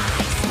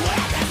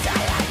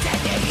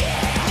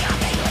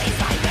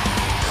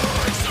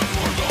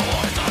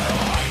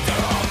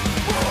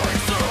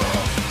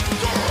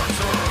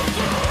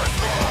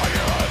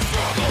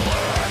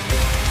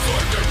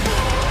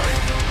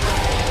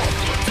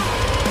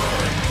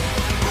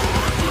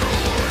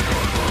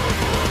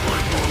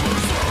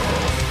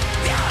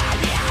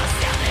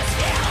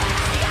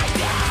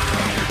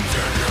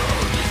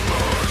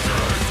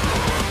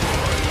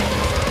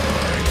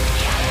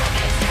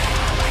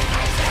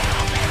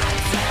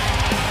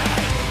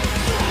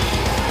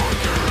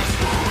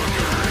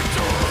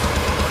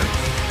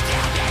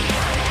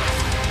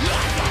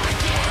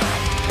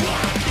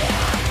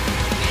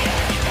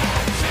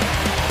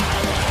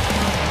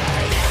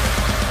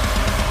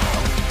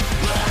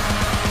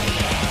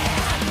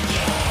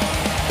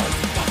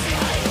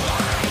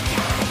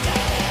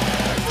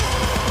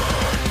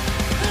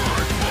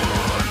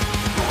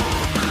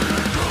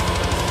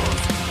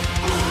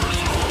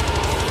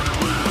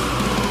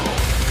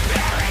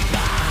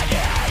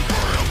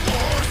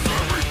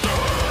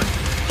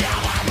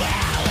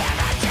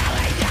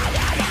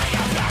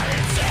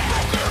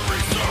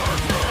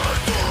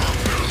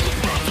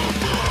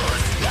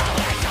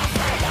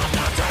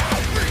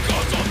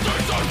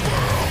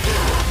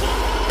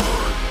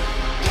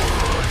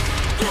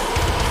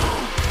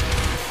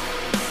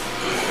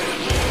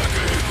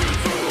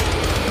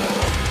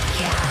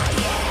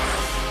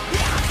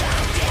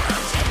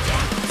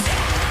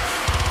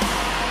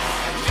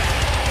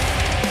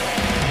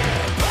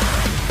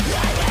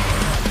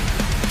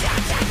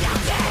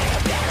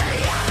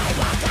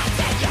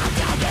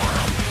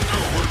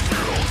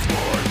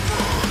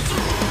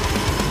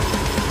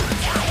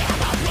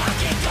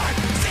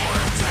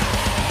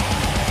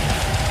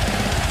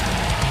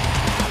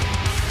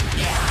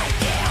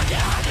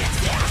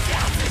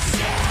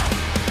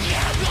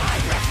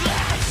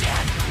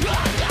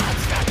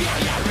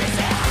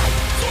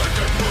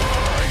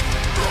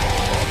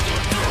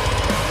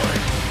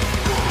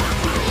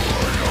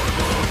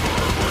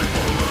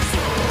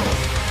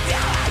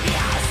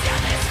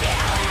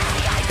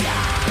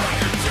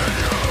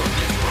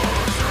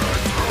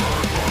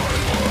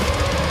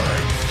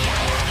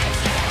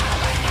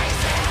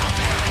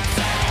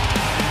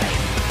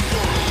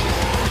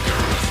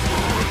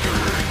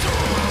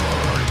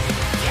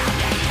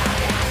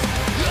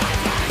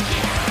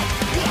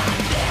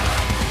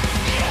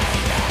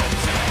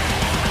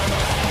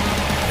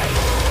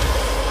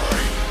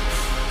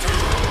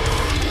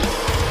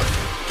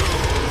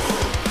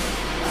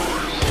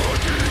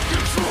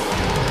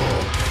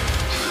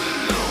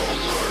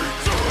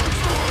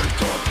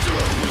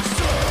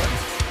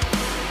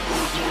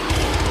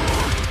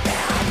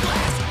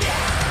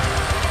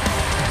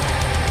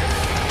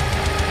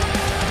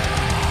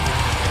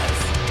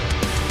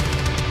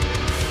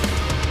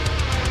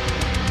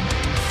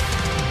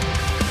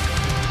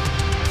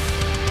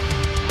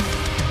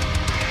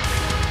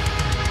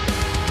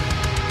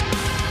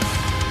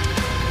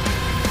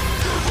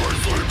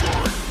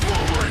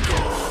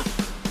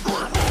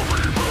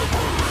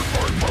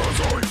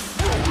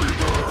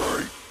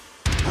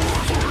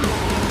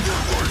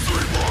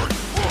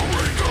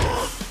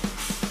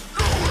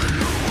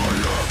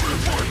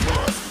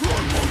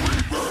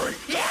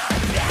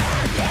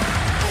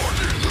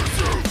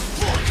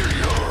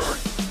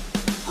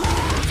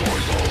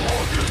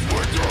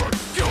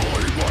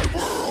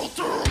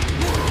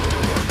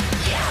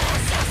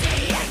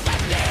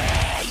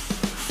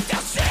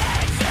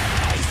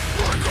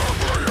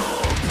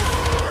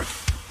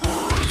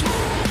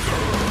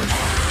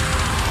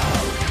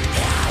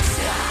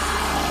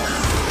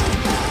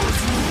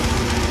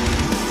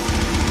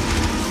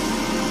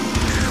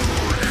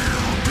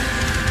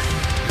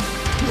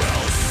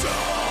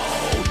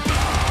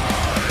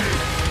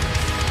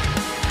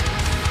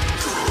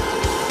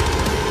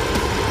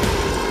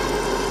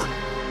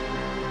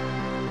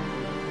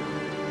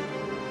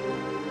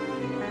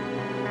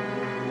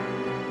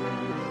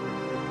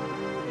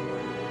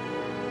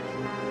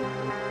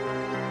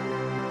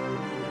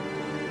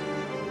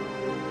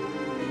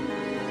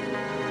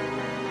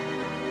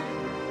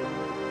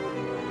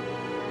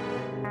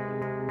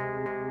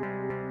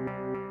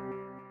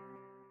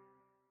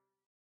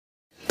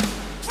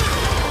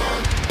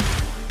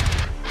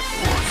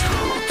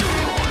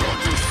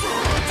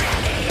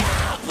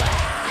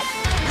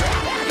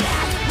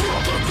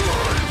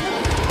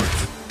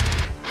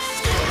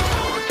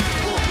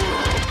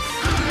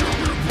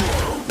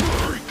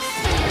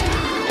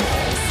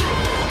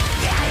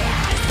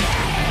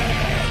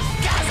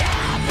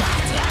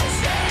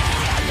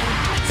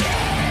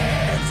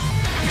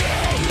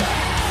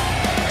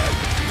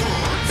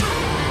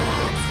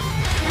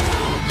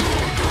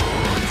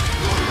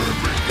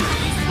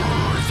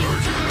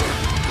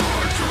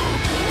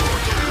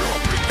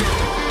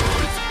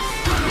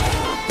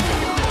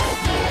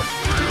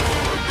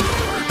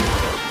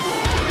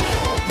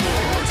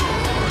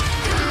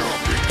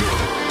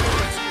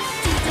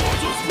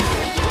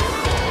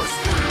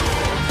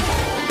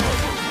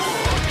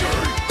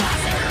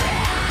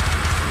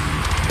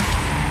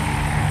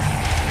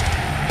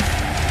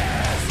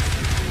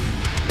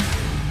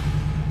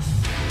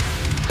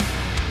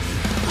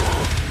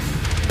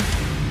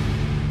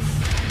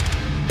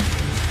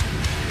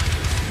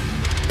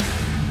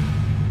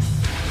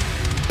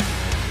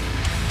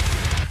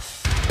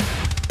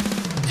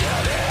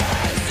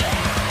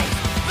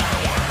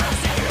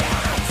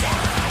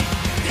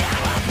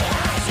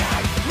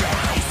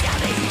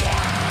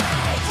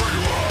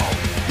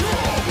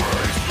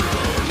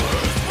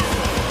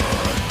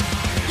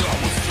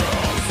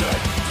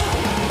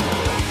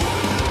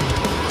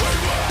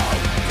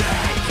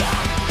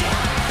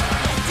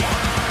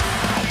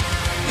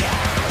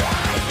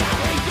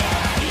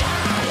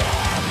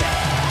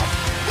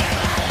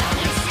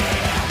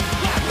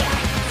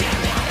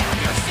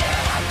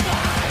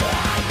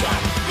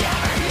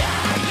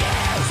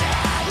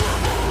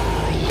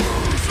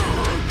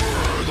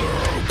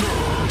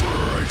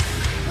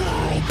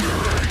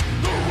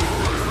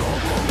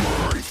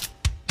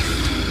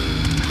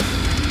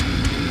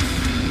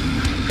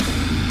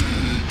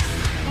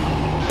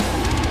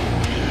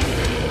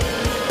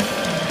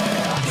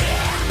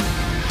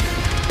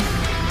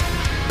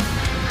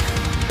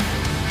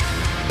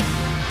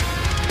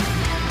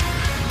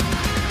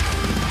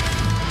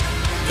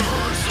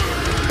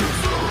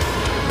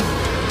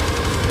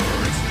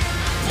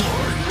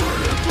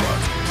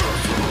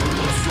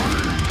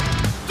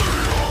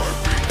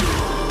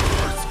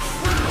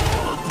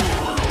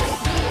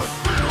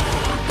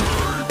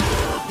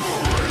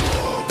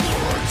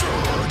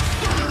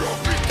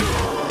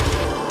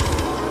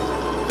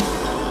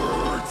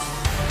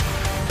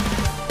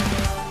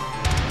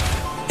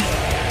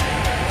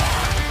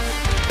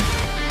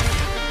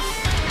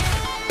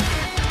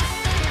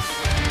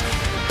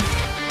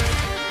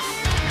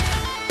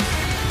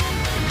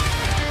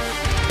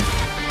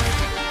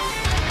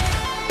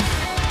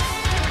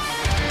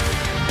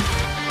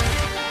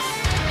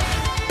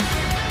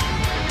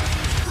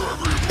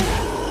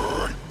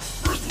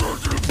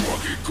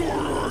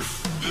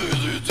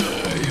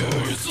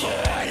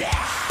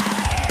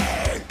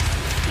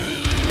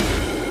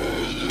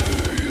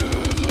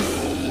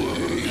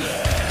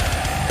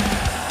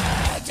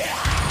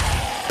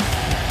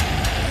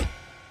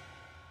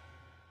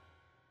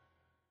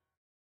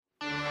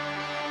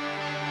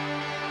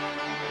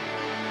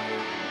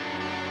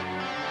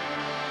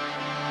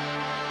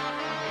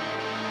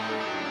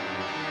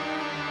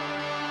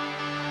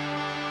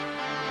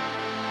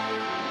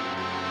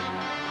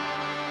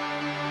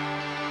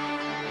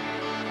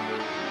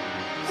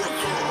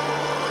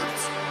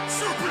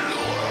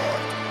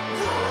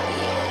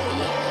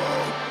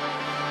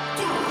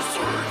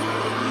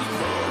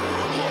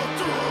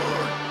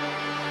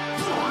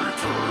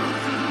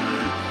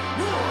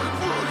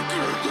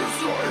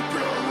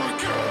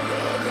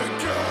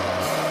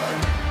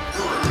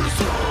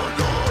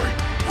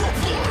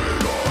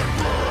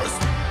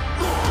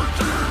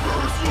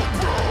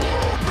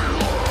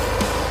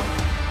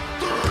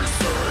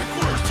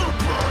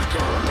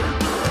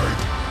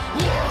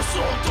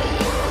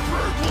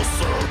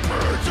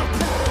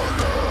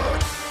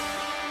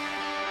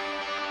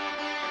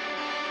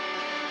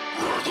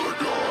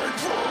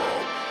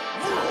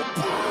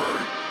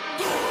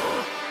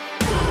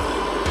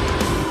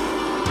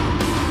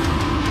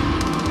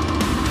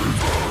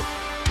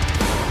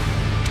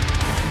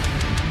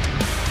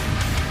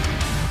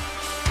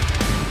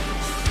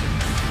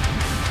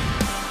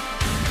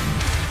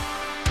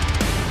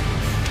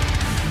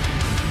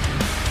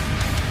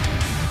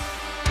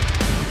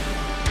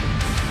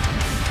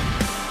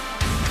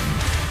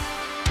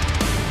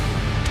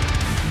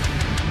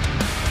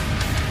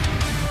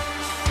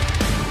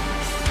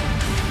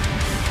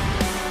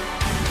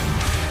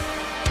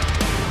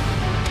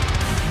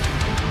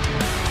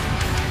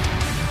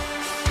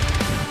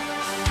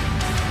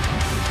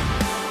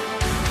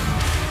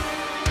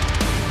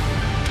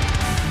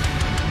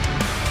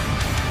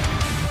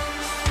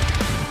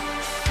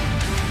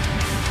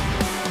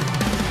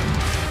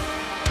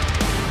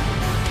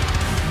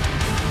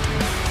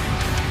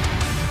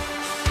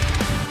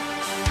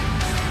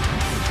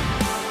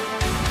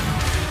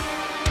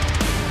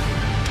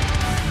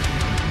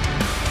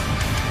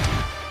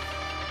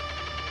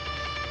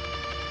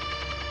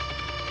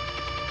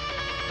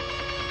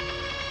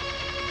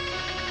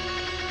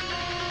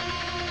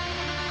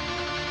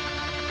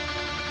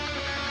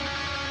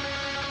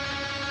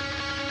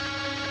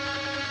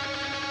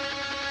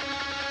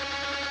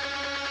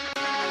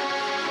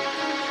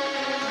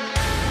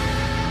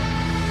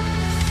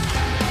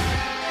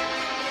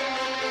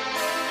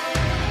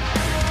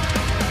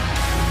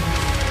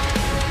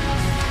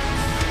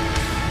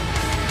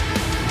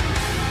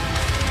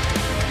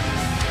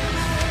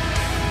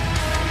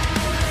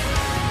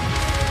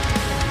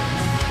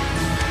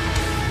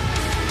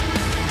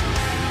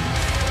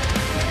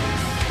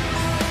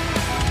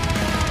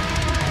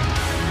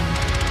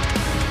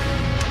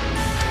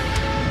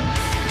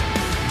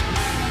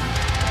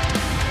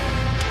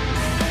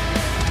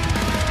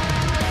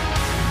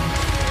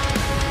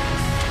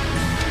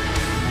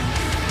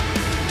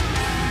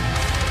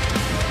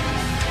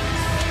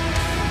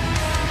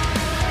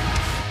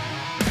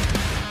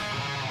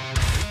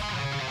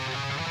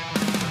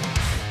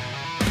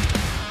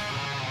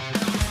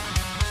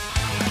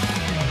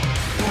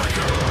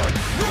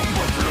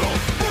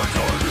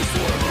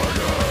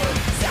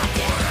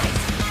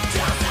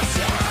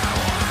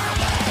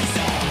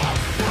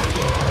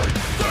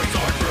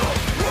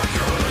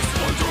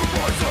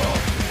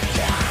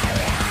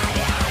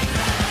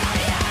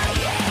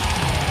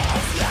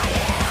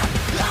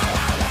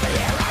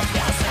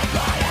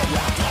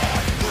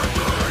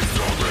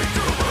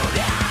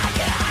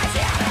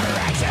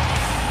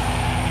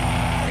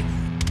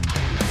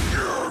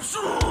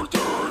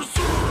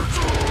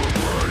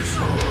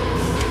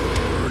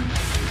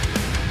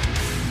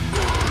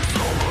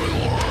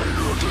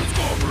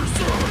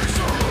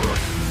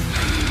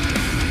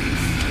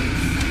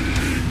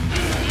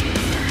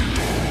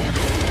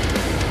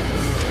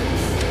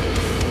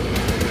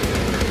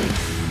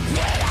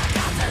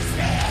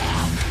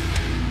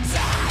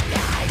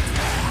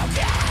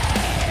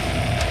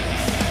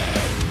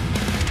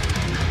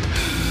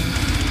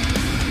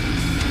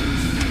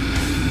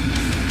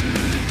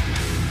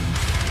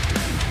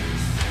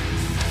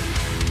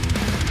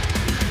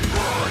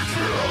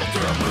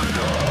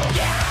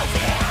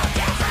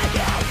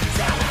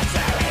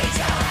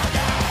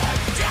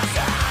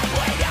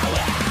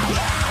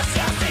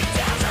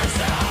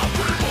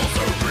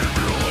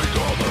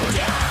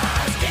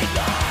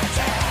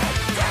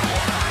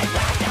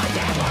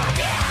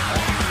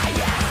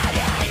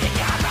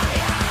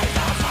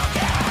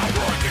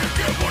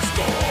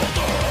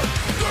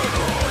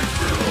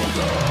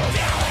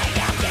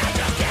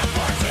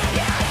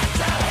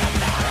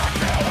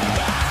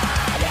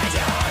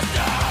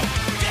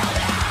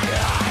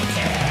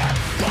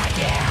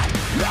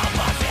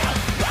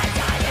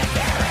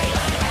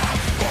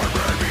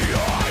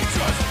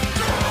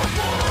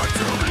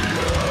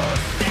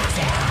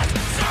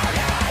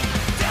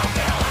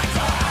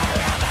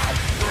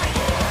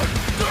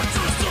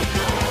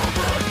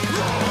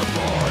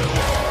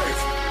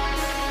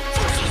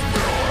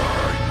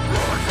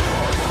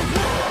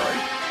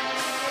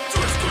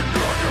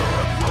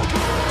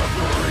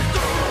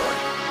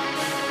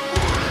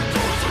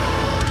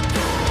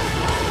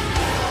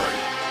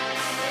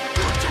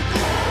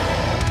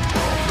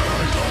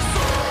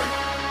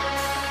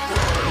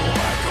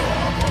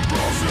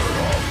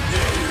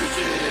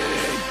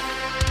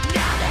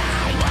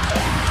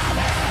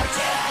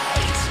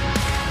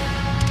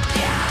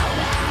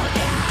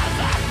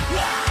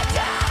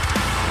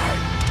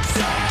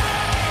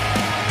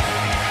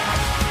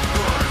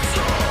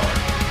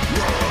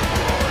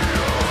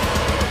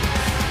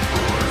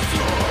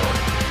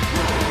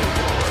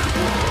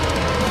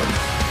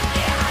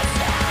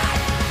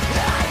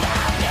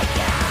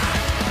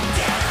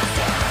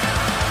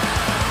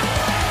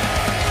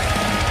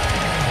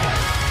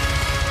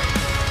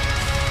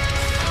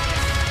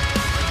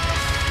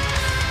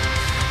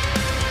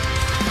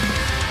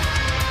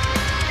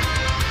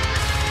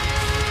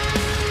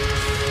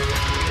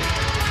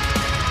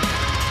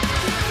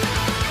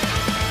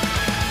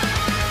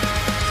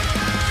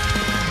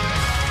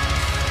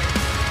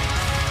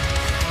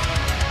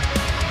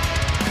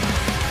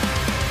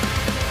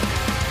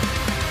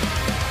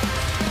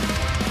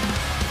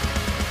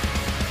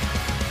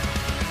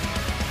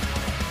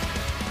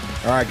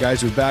 All right,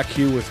 guys, we're back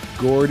here with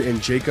Gord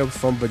and Jacob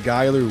from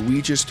Beguiler. We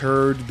just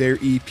heard their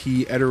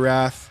EP,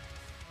 Etterath.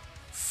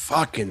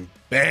 Fucking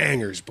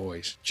bangers,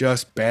 boys.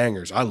 Just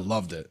bangers. I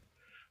loved it.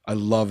 I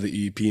love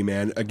the EP,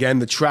 man. Again,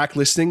 the track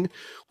listing,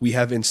 we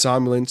have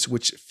Insomnolence,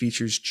 which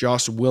features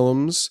Josh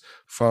Willems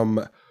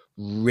from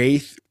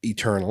Wraith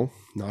Eternal,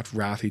 not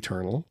Wrath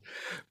Eternal.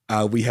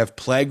 We have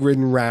Plague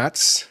Ridden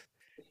Rats,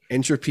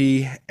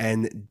 Entropy,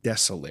 and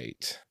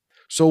Desolate.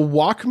 So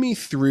walk me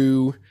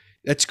through...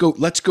 Let's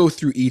go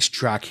through each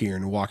track here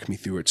and walk me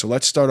through it. So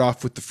let's start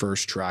off with the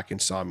first track,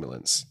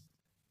 Insomnolence.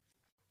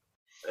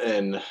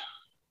 And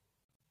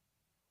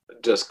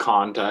just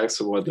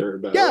context of what they're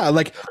about. Yeah,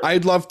 like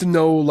I'd love to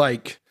know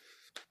like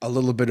a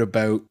little bit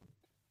about,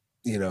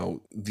 you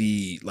know,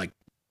 the like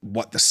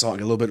what the song,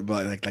 a little bit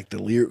about like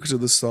the lyrics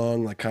of the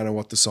song, like kind of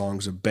what the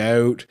song's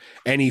about,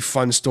 any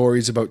fun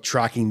stories about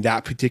tracking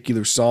that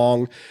particular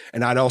song.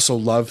 And I'd also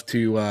love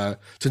to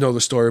know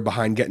the story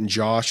behind getting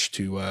Josh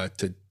to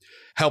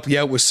help you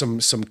out with some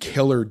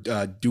killer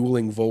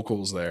dueling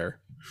vocals there.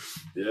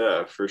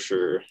 Yeah, for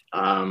sure.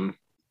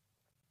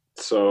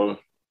 So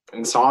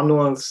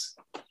Insomnolence,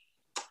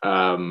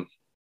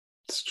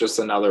 it's just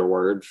another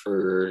word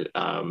for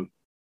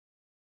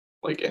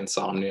like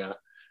insomnia,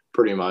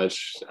 pretty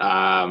much.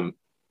 That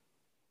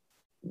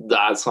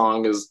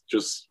song is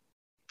just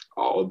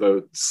all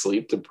about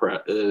sleep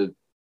deprivation,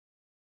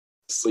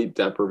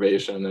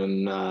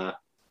 and I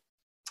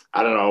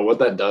don't know what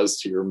that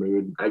does to your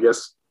mood. I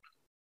guess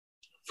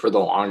for the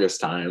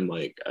longest time,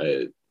 I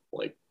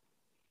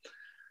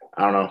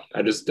don't know,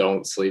 I just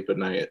don't sleep at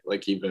night.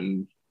 Like,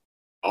 even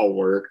I'll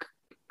work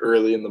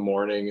early in the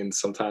morning and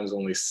sometimes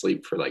only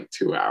sleep for like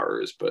 2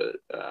 hours, but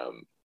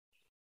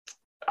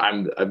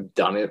I've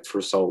done it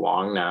for so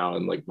long now,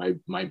 and like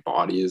my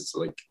body is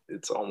like,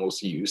 it's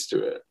almost used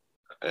to it.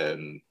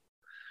 And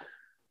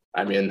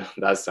I mean,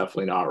 that's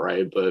definitely not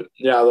right, but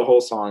yeah, the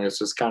whole song is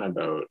just kind of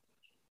about,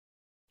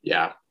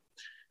 yeah,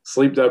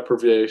 sleep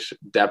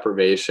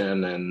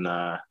deprivation and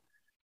of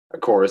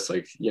course,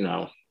 like, you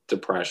know,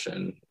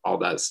 depression, all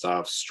that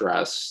stuff,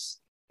 stress,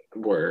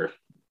 where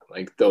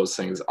like those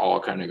things all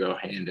kind of go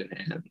hand in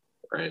hand,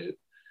 right?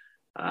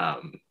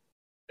 And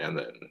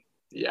then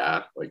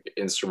yeah, like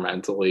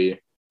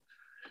instrumentally,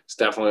 it's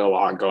definitely a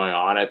lot going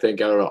on. I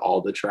think out of all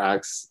the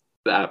tracks,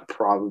 that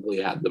probably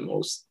had the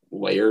most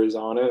layers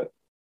on it.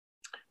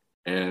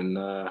 And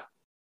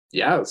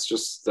yeah, it's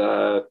just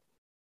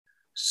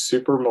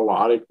super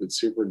melodic but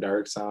super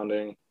dark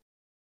sounding.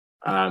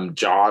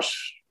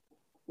 Josh,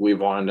 we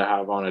wanted to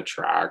have on a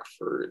track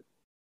for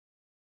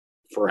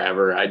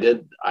forever. I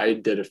did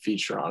a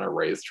feature on a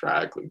Wraith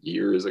track like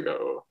years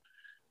ago,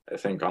 I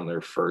think on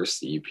their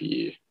first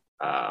EP.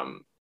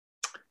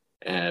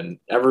 And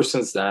ever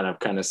since then, I've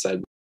kind of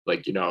said,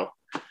 like, you know,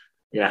 I'm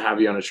gonna have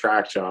you on a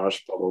track,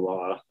 Josh, blah blah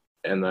blah.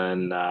 And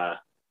then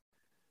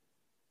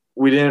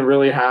we didn't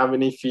really have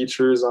any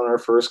features on our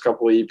first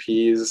couple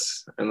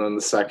EPs, and then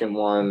the second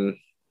one,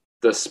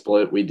 the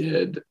split we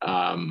did,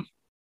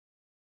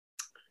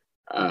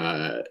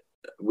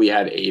 we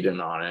had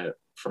Aiden on it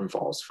from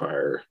False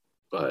Fire,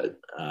 but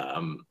I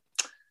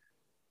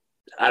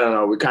don't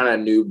know, we kind of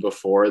knew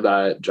before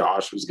that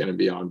Josh was going to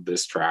be on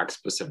this track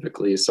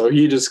specifically, so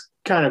he just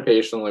kind of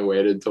patiently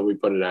waited till we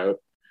put it out.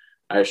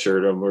 I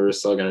assured him we were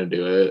still going to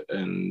do it,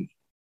 and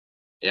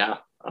yeah,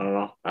 I don't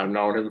know, I've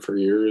known him for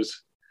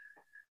years.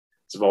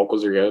 His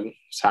vocals are good.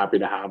 Just happy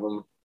to have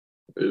him.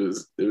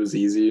 It was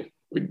easy.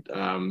 We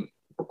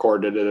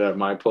recorded it at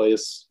my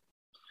place,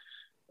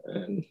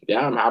 and yeah,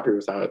 I'm happy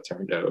with how it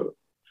turned out.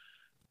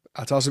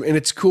 That's awesome. And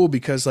it's cool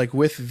because like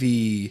with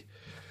the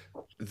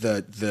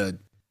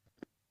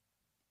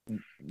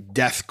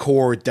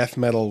deathcore, death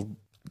metal,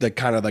 the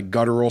kind of the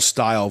guttural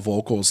style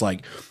vocals,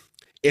 like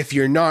if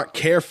you're not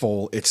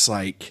careful, it's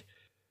like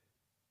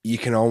you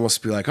can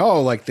almost be like,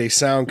 oh, like they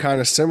sound kind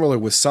of similar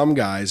with some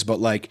guys, but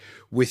like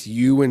with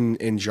you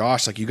and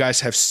Josh, like you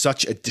guys have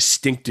such a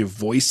distinctive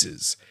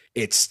voices.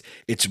 It's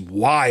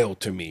wild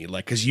to me,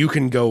 like, cause you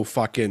can go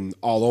fucking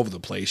all over the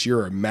place.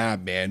 You're a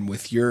madman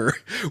with your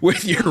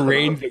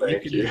range.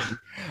 Thank you.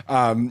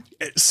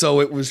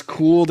 So it was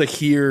cool to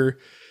hear,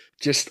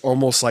 just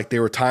almost like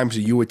there were times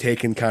that you were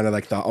taking kind of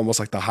like almost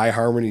like the high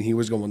harmony, and he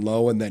was going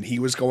low, and then he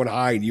was going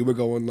high and you were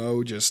going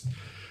low. Just,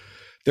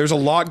 there's a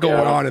lot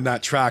going on in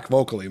that track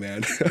vocally,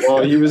 man.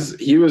 Well, he was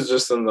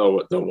just in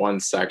the one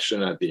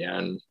section at the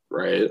end,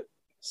 right?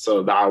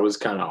 So that was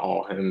kind of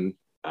all him,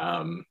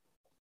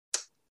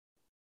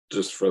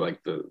 just for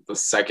like the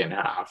second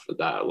half of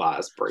that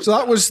last break.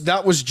 So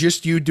that was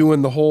just you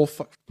doing the whole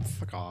fuck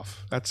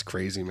off. That's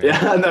crazy, man.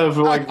 Yeah, no,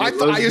 for like,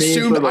 I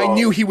assumed, I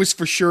knew he was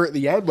for sure at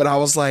the end, but I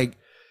was like,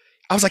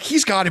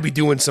 he's got to be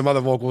doing some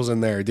other vocals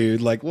in there, dude.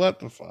 Like, what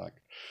the fuck?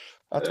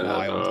 That's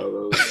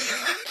wild.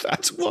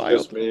 That's wild.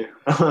 Just me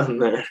on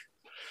there.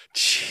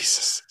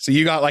 Jesus. So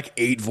you got like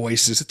 8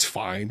 voices. It's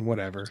fine.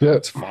 Whatever. Yeah.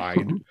 It's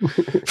fine.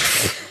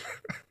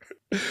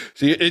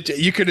 So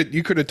you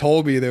could have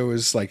told me there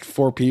was like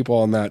 4 people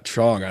on that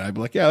song, and I'd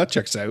be like, yeah, that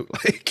checks out.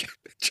 Like,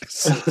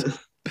 just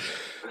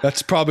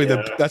That's probably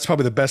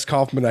the best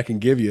compliment I can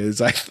give you.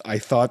 Is I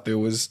thought there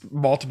was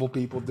multiple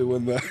people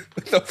doing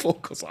the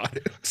vocals on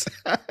it.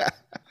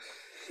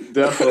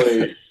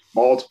 Definitely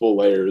multiple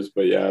layers,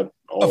 but yeah,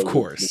 of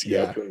course,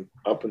 yeah,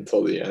 up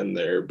until the end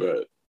there.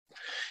 But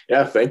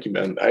yeah, thank you,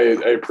 man. I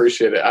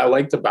appreciate it. I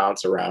like to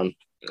bounce around.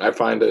 I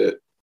find it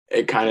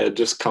kind of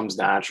just comes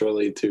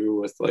naturally too,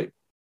 with like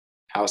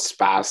how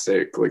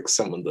spastic like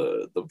some of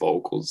the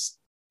vocals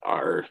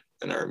are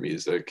in our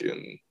music.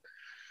 And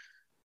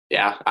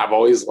yeah, I've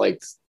always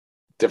liked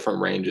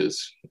different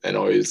ranges and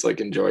always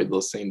like enjoyed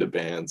listening to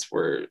bands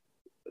where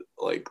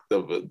like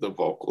the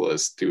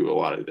vocalists do a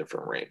lot of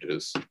different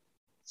ranges.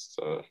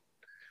 So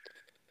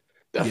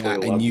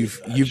definitely, yeah, and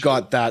you've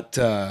got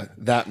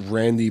that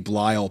Randy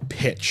Blyle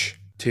pitch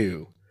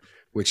too,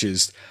 which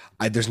is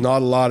there's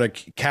not a lot of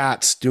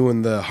cats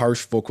doing the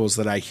harsh vocals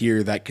that I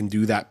hear that can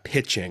do that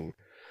pitching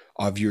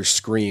of your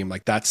scream.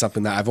 Like that's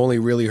something that I've only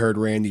really heard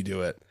Randy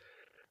do it.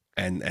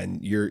 And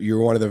you're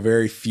one of the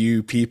very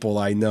few people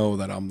I know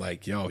that I'm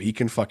like, yo, he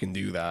can fucking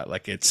do that.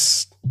 Like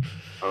it's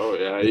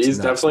he's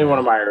definitely one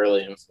of my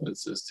early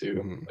influences too.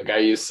 Mm-hmm. Like I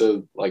used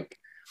to like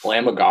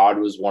Lamb of God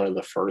was one of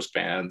the first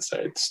bands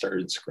I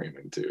started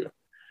screaming to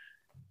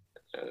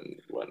and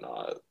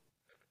whatnot.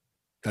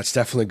 That's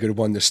definitely a good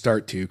one to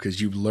start to,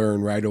 because you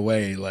learn right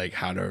away like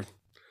how to.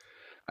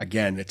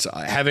 Again, it's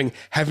having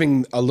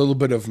a little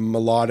bit of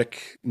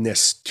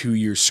melodicness to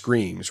your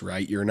screams,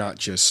 right? You're not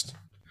just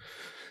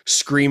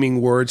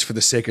screaming words for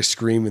the sake of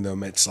screaming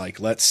them. It's like,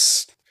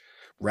 let's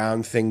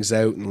round things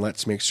out and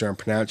let's make sure I'm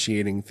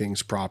pronouncing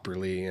things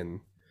properly.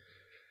 And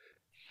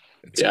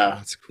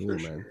that's cool, man.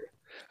 Sure.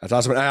 That's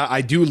awesome.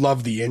 I do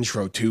love the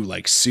intro too.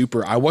 Like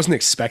super, I wasn't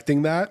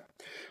expecting that.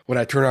 When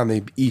I turned on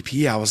the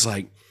EP, I was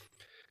like,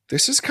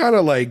 this is kind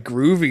of like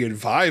groovy and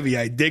vibey.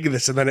 I dig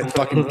this. And then it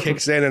fucking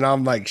kicks in and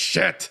I'm like,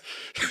 shit.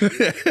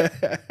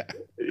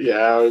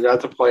 Yeah, we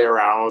got to play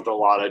around with a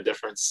lot of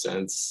different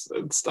synths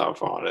and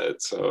stuff on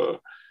it. So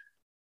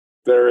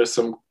there is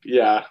some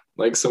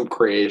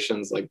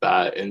creations like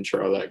that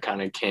intro that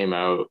kind of came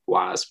out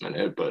last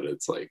minute, but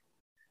it's like,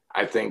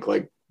 I think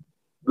like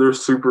they're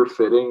super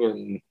fitting.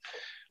 And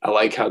I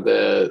like how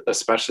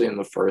especially in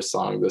the first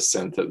song, the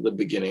synth at the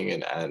beginning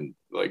and end,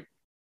 like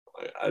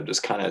I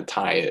just kind of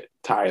tie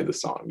the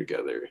song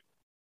together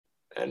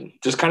and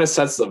just kind of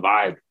sets the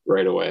vibe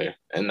right away.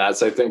 And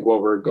that's, I think,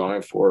 what we're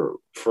going for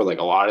like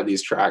a lot of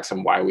these tracks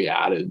and why we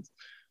added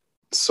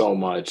so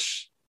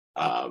much,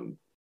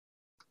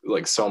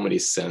 like so many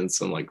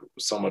synths and like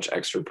so much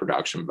extra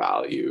production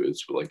value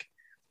is like,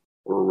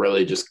 we're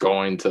really just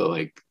going to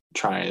like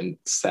try and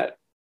set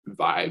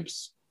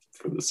vibes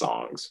for the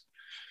songs.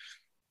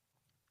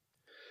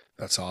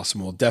 That's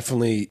awesome. We'll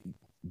definitely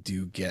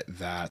do get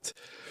that.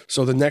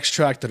 So the next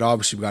track that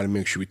obviously we got to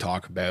make sure we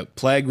talk about,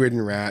 Plague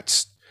Ridden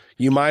Rats.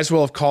 You might as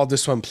well have called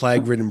this one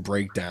Plague Ridden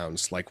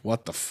Breakdowns. Like,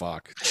 what the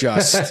fuck?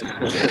 Just,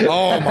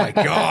 oh my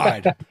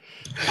God.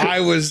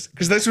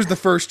 Because this was the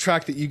first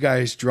track that you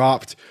guys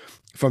dropped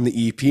from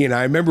the EP. And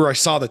I remember I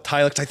saw the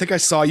title, 'cause I think I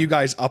saw you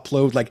guys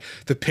upload like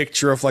the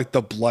picture of like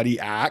the bloody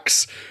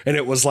axe. And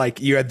it was like,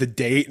 you had the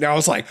date. And I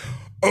was like,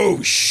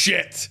 oh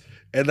shit.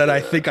 And then I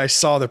think I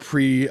saw the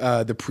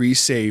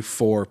pre-save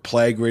for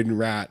Plague Ridden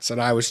Rats.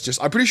 And I'm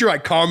pretty sure I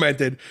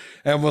commented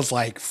and was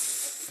like,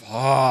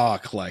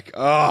 fuck, like,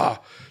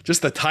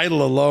 just the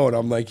title alone.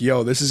 I'm like,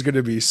 yo, this is going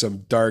to be some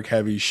dark,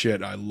 heavy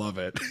shit. I love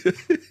it.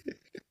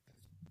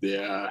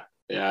 Yeah.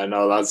 Yeah,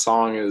 no, that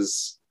song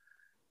is,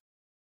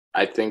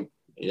 I think,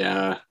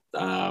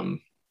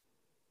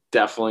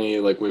 definitely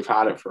like we've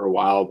had it for a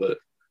while, but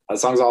that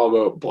song's all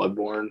about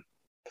Bloodborne.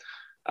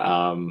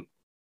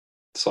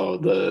 So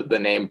the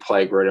name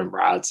Plague Ridden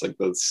Rats, like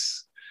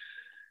that's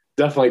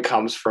definitely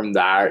comes from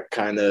that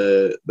kind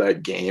of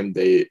that game.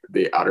 They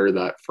utter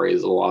that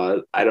phrase a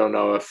lot. I don't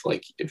know if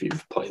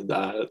you've played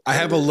that. I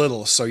have a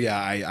little, so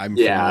yeah, I'm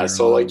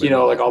so like, you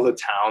know, like all the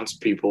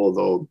townspeople,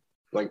 they'll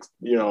like,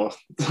 you know,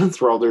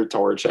 throw their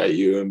torch at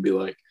you and be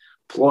like,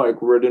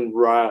 Plague Ridden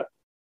Rat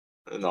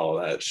and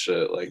all that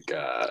shit. Like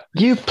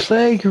you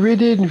Plague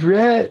Ridden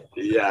Rat.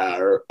 Yeah,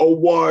 or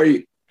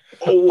why?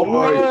 We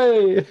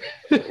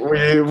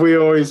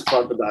always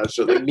fuck with that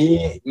shit. Like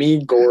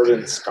me,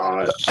 Gordon,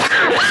 Scott,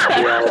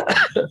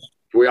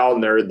 we all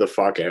nerd the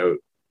fuck out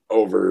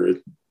over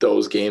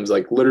those games.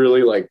 Like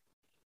literally, like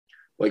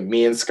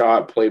me and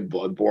Scott played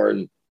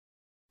Bloodborne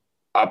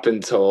up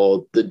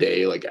until the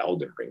day like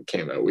Elden Ring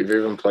came out. We've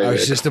even played. I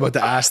was just about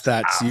to ask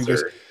that. So you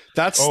guys.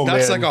 That's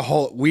like a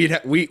whole. We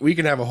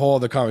can have a whole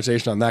other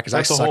conversation on that because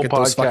I suck at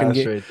those fucking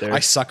games. Right, I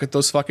suck at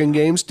those fucking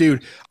games,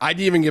 dude. I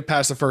didn't even get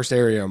past the first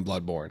area in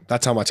Bloodborne.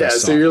 That's how much I suck.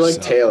 So you're like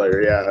Taylor,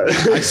 yeah.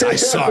 I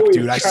suck,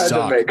 dude. I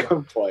suck. To make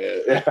him play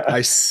it. Yeah. I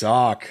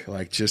suck.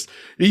 Like just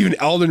even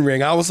Elden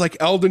Ring. I was like,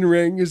 Elden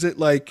Ring. Is it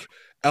like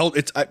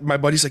my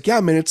buddy's like, yeah,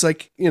 man. It's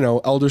like, you know,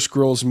 Elder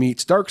Scrolls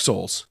meets Dark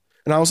Souls,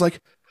 and I was like,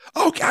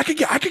 okay, I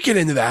could get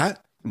into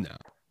that. No.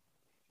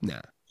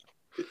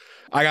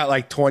 I got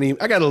like 20.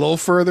 I got a little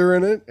further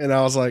in it, and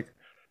I was like,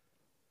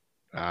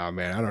 "Oh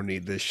man, I don't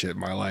need this shit in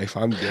my life.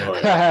 I'm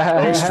good."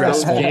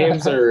 Those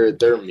games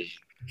they're mean.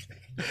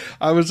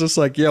 I was just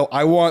like, yo,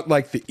 I want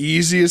like the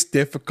easiest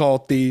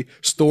difficulty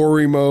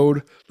story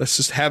mode. Let's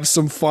just have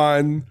some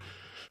fun.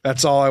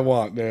 That's all I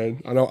want,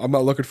 man. I'm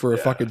not looking for a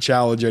fucking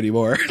challenge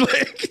anymore.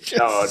 Like,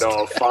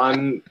 No,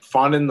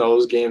 fun in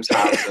those games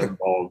has to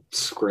involve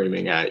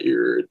screaming at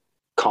your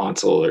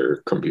console or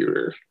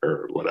computer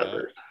or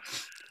whatever.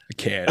 I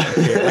can't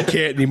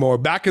anymore.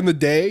 Back in the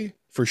day,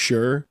 for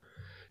sure,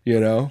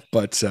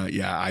 But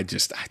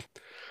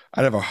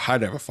I'd have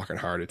a fucking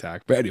heart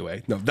attack. But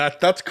anyway, no,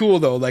 that's cool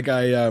though. Like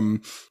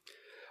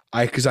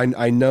because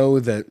I know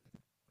that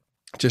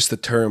just the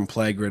term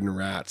plague-ridden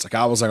rats. Like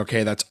I was like,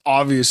 okay, that's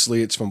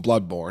obviously it's from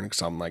Bloodborne,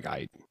 because I'm like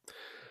I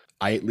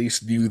at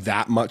least knew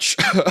that much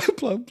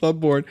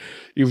Bloodborne,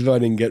 even though I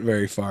didn't get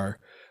very far.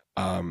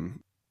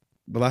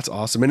 But that's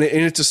awesome, and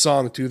it's a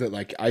song too that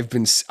like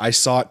I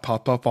saw it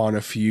pop up on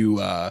a few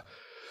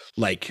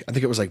like I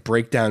think it was like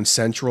Breakdown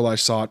Central. I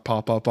saw it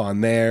pop up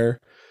on there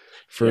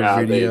for a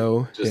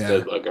video. They just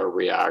did like a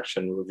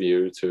reaction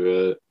review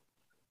to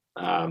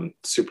it.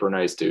 Super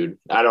nice dude.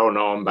 I don't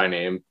know him by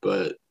name,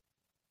 but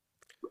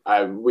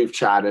we've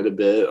chatted a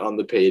bit on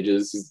the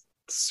pages. He's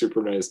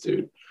super nice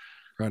dude.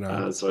 Right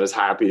on. So I was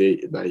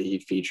happy that he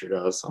featured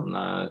us on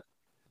that.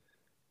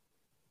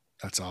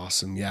 That's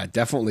awesome. Yeah,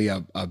 definitely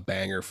a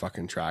banger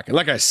fucking track. And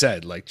like I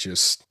said, like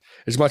just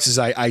as much as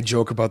I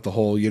joke about the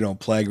whole,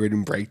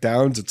 plague-ridden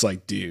breakdowns, it's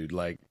like, dude,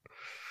 like.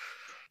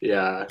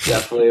 Yeah,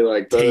 definitely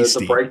like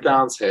the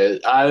breakdowns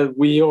hit.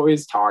 We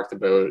always talked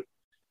about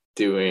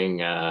doing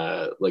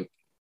like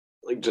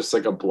just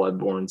like a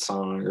Bloodborne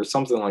song or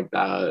something like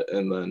that.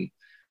 And then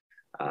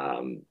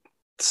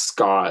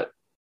Scott,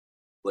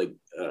 like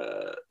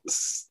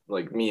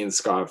me and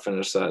Scott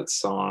finished that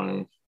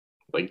song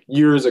like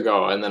years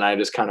ago, and then I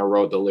just kind of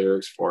wrote the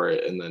lyrics for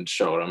it and then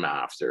showed him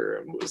after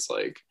and was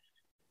like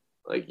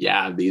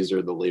yeah, these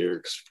are the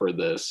lyrics for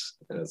this,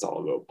 and it's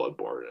all about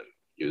Bloodborne. And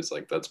he was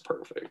like, that's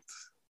perfect.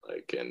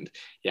 Like, and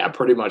yeah,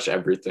 pretty much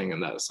everything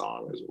in that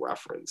song is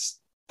referenced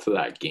to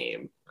that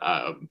game.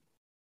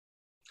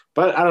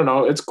 But I don't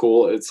know, it's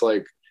cool. It's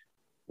like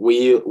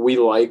we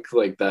like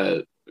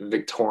that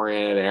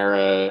Victorian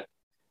era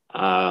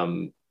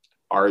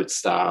art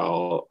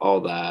style,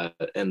 all that,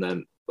 and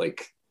then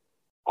like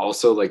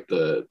also like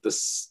the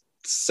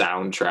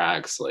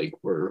soundtracks. Like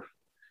we're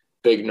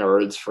big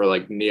nerds for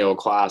like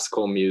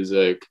neoclassical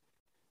music,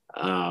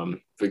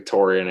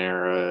 Victorian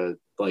era,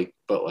 like,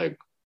 but like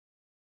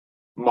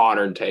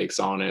modern takes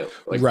on it,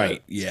 like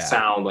right, yeah,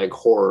 sound like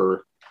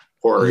horror,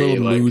 a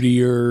little like,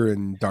 moodier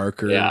and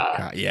darker.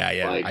 Yeah.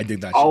 Like, I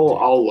did that.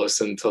 I'll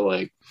listen to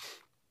like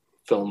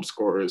film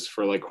scores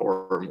for like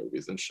horror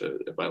movies and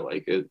shit if I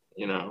like it,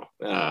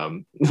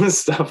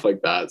 stuff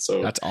like that.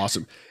 So that's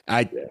awesome.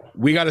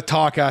 We got to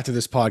talk after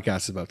this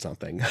podcast about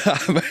something.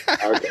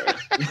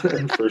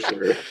 Okay. For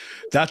sure.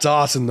 That's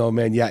awesome though,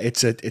 man. Yeah,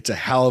 it's a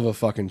hell of a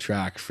fucking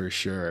track for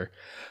sure.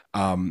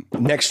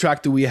 Next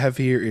track that we have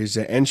here is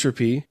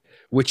Entropy,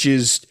 which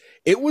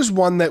it was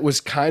one that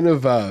was kind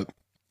of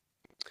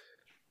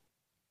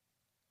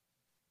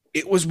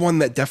it was one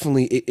that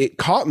definitely it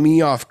caught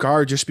me off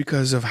guard just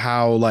because of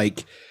how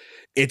like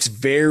it's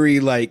very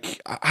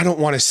like, I don't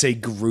want to say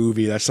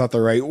groovy, that's not the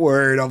right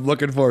word I'm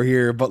looking for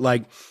here, but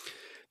like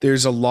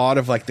there's a lot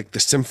of like the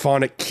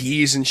symphonic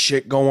keys and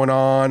shit going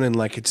on, and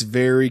like it's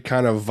very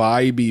kind of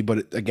vibey,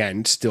 but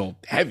again still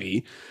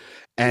heavy,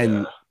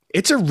 and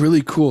it's a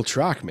really cool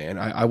track, man.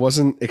 I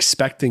wasn't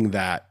expecting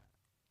that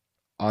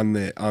on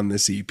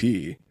this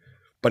EP,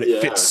 but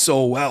it fits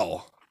so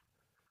well.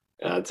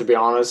 To be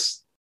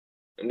honest,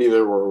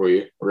 neither were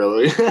we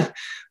really.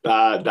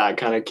 that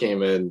kind of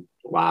came in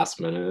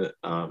last minute.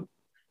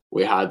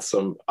 We had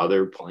some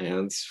other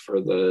plans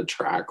for the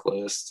track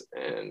list,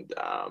 and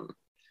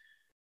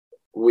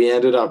we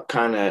ended up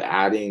kind of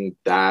adding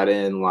that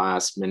in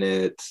last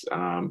minute,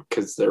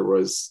 because there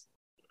was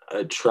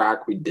a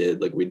track we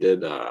did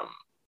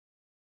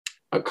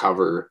a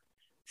cover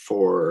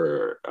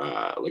for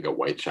like a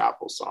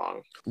Whitechapel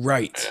song,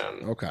 right?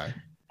 And okay.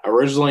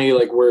 Originally,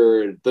 like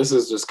this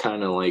is just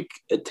kind of like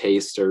a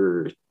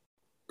taster,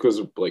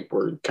 because like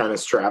we're kind of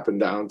strapping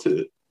down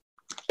to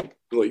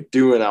like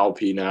do an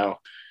LP now,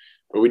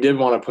 but we did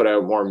want to put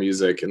out more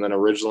music. And then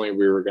originally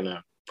we were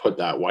gonna put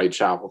that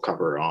Whitechapel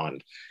cover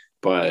on,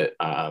 but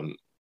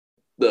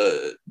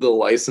the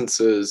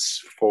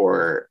licenses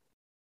for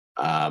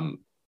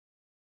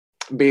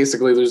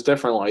basically there's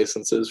different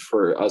licenses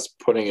for us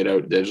putting it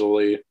out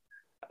digitally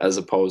as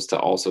opposed to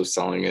also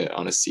selling it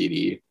on a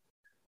CD.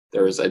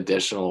 There's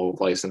additional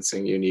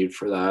licensing you need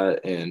for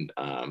that, and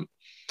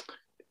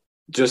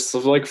just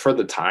like for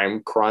the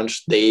time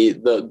crunch,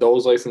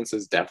 those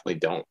licenses definitely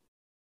don't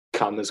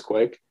come as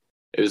quick.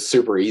 It was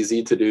super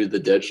easy to do the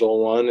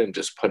digital one and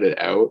just put it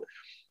out,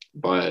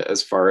 but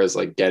as far as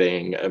like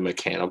getting a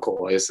mechanical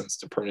license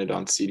to print it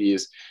on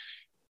CDs,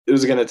 it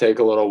was going to take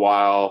a little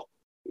while.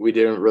 We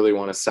didn't really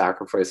want to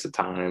sacrifice the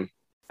time,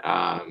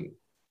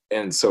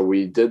 and so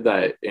we did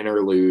that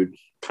interlude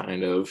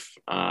kind of,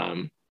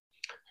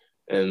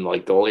 and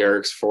like the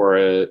lyrics for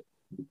it,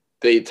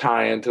 they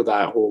tie into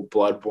that whole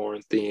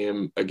Bloodborne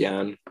theme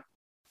again.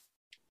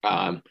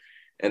 And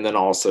then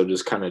also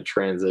just kind of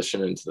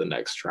transition into the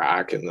next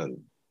track. And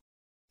then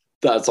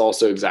that's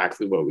also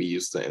exactly what we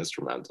use the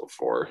instrumental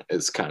for.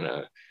 It's kind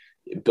of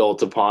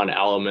built upon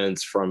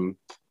elements from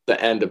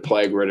the end of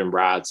Plague Ridden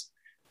Rats,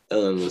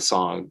 and then the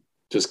song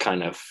just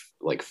kind of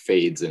like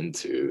fades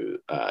into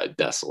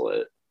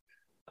Desolate.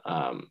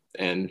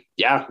 And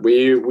yeah,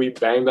 we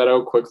banged that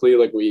out quickly.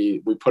 Like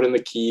we put in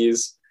the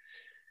keys.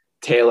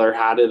 Taylor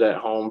had it at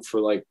home for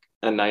like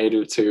a night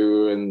or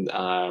two and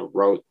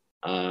wrote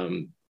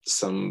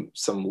some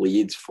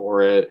leads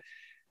for it.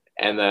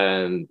 And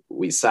then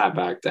we sat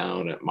back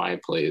down at my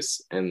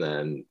place and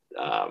then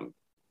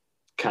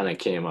kind of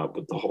came up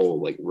with the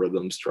whole like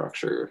rhythm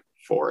structure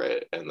for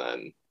it. And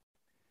then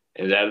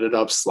it ended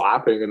up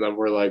slapping. And then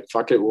we're like,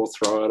 fuck it, we'll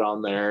throw it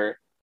on there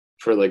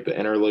for like the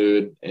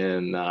interlude.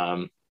 And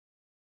I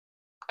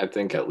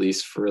think at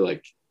least for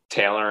like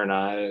Taylor and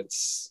I,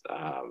 it's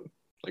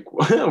like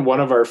one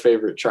of our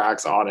favorite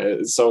tracks on it.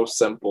 It's so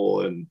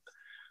simple and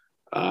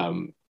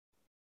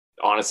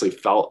honestly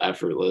felt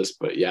effortless,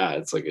 but yeah,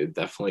 it's like it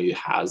definitely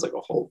has like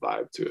a whole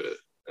vibe to it,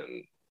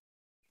 and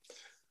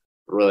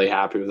really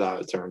happy with how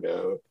it turned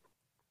out.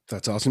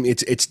 That's awesome.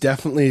 It's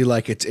definitely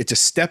like it's a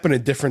step in a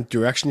different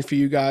direction for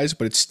you guys,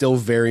 but it's still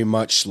very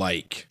much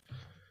like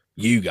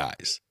you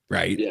guys,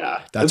 right?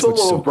 Yeah, that's it's a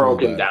little so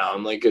broken cool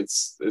down. Like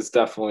it's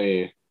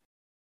definitely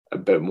a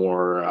bit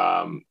more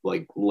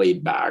like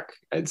laid back,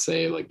 I'd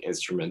say, like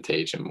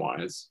instrumentation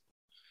wise.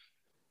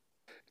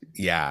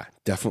 Yeah,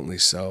 definitely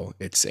so.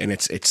 It's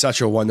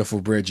such a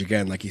wonderful bridge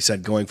again, like you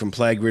said, going from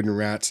Plague Ridden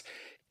Rats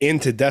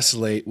into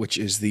Desolate, which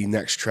is the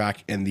next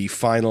track and the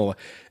final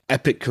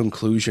epic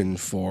conclusion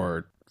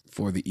for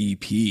the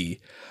EP.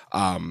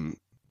 I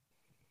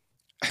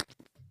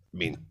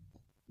mean,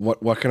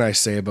 what can I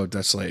say about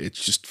Desolate?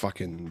 It's just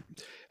fucking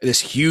this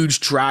huge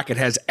track. It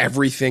has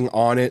everything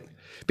on it.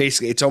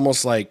 Basically, it's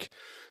almost like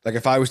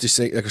if I was to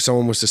say, like if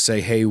someone was to say,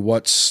 hey,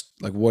 what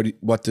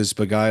does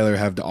Beguiler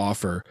have to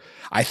offer?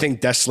 I think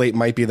Desolate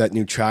might be that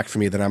new track for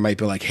me that I might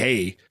be like,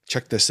 hey,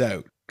 check this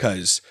out.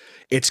 Cause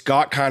it's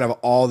got kind of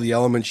all the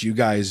elements you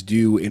guys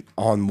do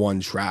on one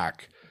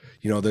track.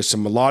 You know, there's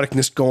some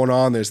melodicness going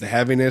on. There's the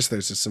heaviness.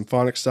 There's the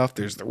symphonic stuff.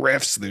 There's the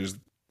riffs.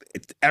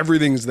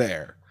 Everything's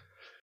there.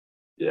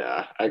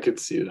 Yeah, I could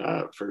see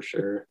that for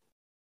sure.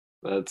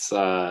 That's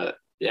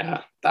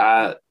yeah,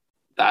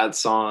 that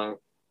song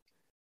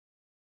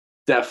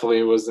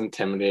definitely was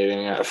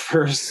intimidating at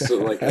first. So,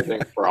 like I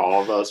think for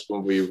all of us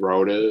when we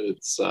wrote it,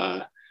 it's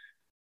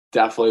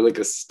definitely like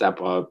a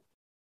step up.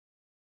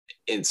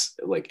 It's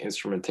like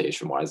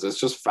instrumentation wise, it's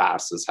just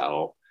fast as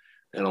hell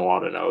and a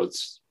lot of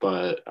notes.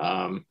 But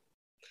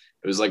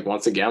it was like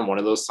once again one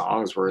of those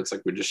songs where it's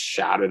like we just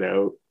shout it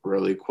out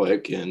really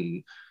quick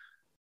and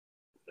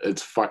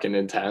it's fucking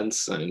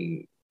intense,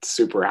 and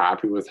super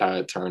happy with how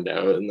it turned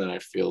out. And then I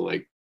feel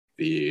like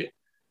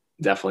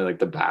definitely like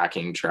the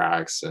backing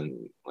tracks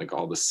and like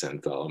all the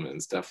synth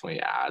elements definitely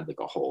add like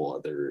a whole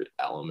other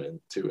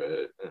element to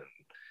it. And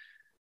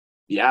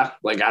yeah,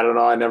 like I don't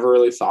know, I never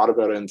really thought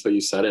about it until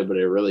you said it, but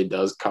it really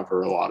does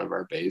cover a lot of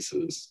our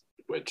bases,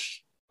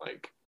 which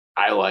like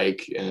I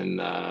like. And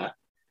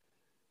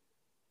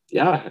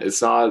yeah,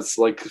 it's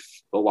like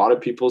a lot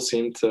of people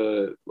seem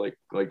to like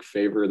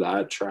favor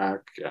that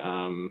track,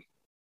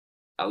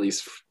 at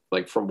least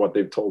like from what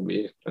they've told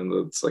me. And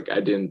it's like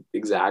I didn't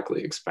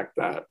exactly expect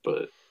that,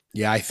 but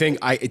yeah,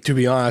 to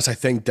be honest, I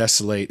think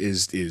Desolate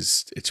is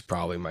it's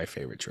probably my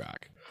favorite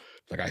track.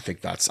 Like I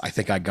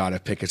think I gotta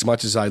pick, as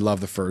much as I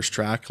love the first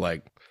track,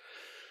 like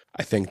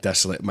I think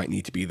Desolate might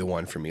need to be the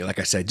one for me. Like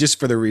I said, just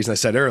for the reason I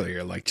said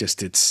earlier, like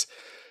just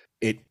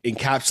it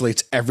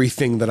encapsulates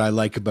everything that I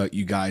like about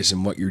you guys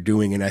and what you're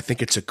doing. And I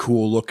think it's a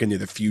cool look into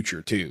the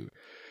future too.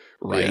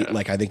 Right. Yeah.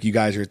 Like I think you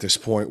guys are at this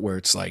point where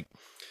it's like,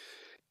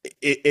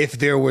 if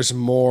there was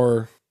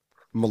more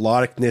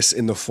melodicness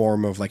in the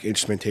form of like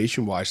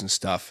instrumentation wise and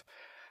stuff,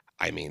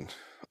 I mean,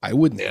 I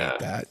wouldn't hate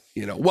that,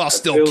 you know, while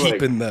still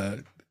keeping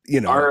like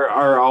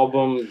our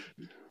album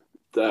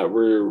that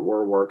we're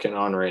working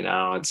on right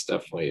now, it's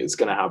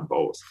gonna have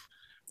both.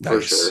 Nice.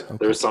 For sure. Okay.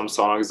 There's some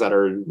songs that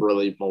are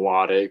really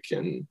melodic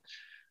and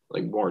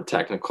like more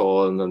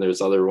technical, and then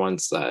there's other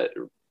ones that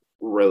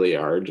really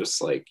are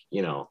just like,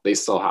 you know, they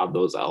still have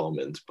those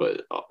elements,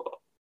 but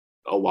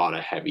a lot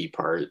of heavy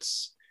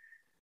parts,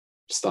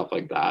 stuff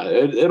like that.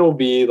 It'll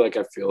be like,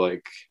 I feel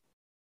like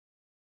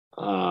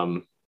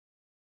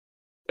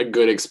a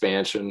good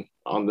expansion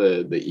on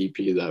the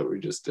EP that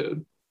we just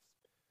did.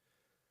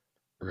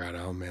 Right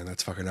on, man.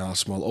 That's fucking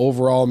awesome. Well,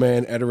 overall,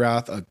 man,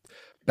 Etterath, a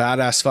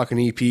badass fucking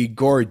EP.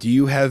 Gord, do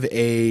you have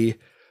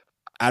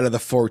out of the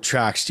 4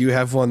 tracks, do you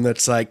have one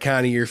that's like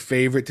kind of your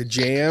favorite to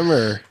jam?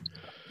 Or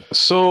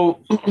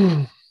so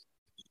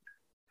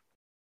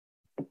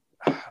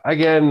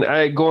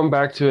again, going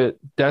back to it,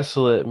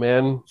 Desolate,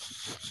 man.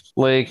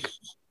 Like,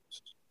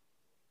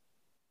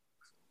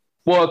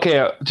 well,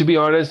 okay, to be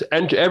honest,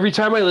 every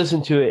time I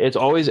listen to it, it's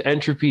always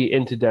entropy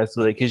into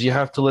Desolate, because you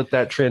have to let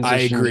that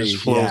transition just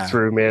flow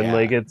through, man. Yeah.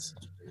 Like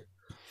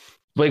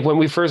like when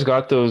we first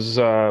got those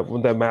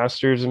when the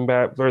masters and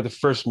back or the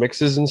first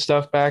mixes and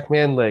stuff back,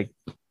 man, like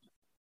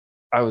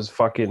I was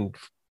fucking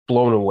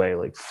blown away,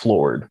 like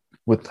floored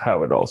with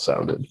how it all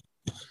sounded.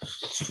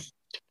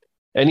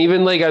 And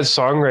even like as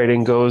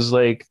songwriting goes,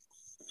 like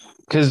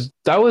because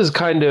that was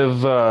kind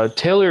of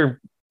Taylor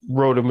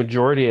wrote a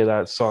majority of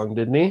that song,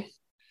 didn't he?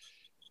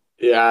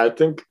 Yeah, I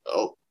think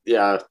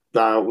yeah,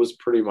 that was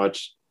pretty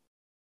much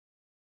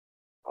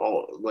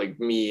all like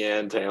me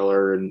and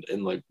Taylor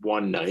in like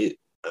one night.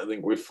 I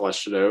think we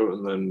fleshed it out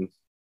and then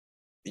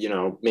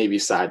maybe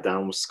sat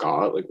down with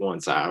Scott like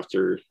once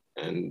after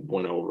and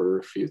went over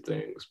a few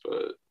things,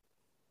 but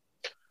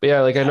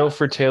yeah, like I know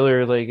for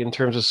Taylor, like in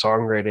terms of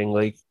songwriting,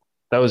 like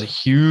that was a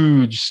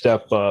huge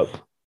step up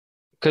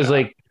because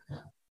like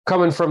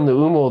coming from the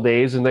Umel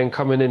days and then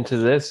coming into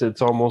this,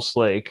 it's almost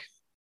like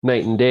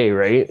night and day,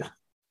 right?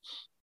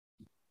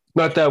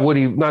 Not that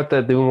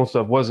the Umel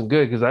stuff wasn't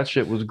good because that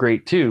shit was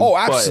great too. Oh,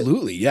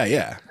 absolutely,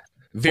 yeah.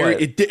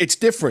 It's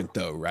different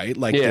though, right?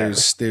 Like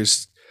there's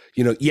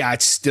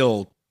it's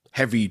still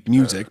heavy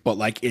music, but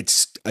like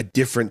it's a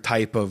different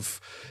type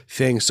of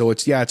thing. So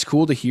it's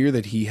cool to hear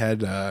that he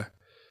had a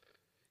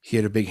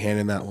big hand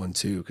in that one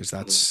too, because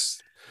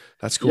that's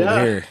cool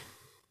to hear.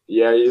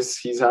 Yeah,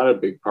 he's had a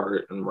big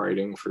part in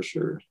writing for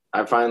sure.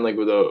 I find like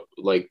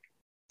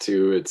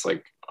too, it's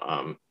like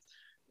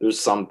there's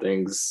some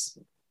things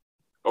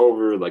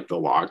over like the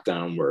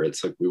lockdown where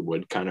it's like we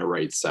would kind of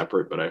write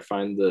separate, but I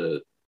find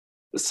the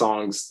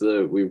songs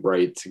that we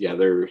write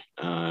together,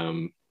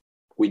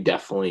 we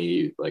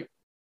definitely like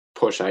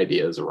push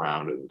ideas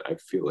around, and I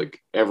feel like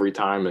every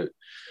time it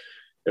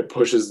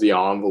pushes the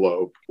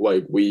envelope.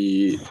 Like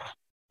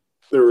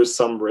there was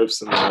some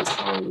riffs in that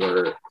song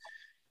where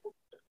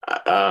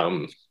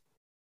I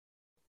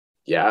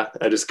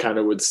just kind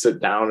of would sit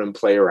down and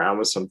play around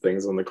with some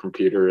things on the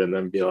computer and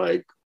then be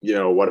like,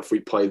 what if we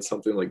played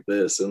something like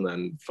this? And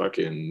then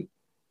fucking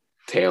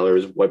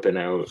Taylor's whipping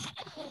out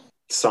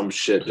some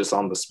shit just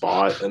on the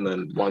spot. And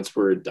then once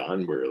we're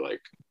done, we're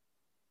like,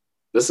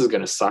 this is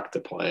going to suck to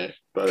play,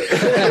 but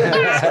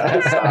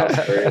it sounds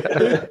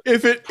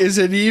great. Is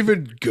it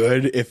even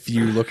good if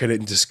you look at it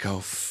and just go,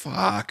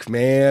 fuck,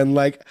 man,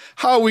 like,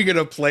 how are we going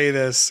to play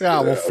this?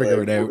 We'll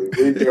figure it out.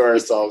 We do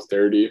ourselves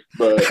dirty,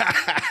 but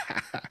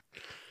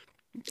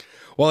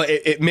well,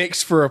 it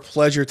makes for a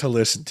pleasure to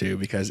listen to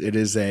because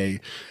it's a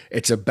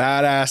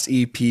badass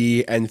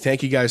EP. And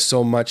thank you guys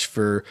so much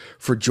for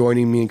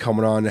joining me and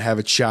coming on to have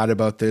a chat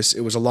about this.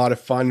 It was a lot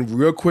of fun.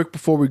 Real quick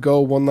before we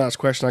go, one last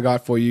question I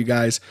got for you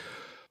guys.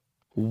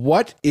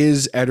 What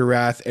is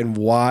Etterath and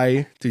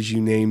why did you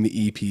name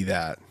the EP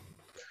that?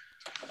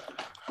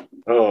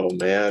 Oh,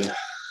 man.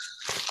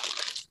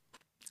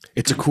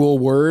 It's a cool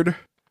word.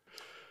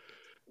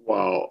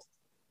 Well,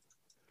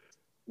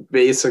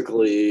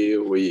 basically,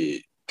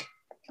 we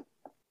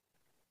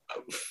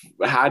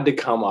had to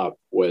come up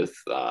with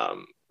a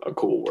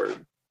cool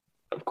word,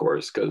 of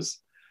course, because,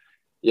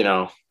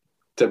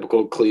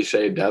 typical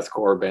cliche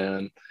deathcore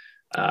band.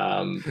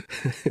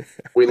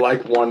 We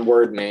like one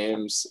word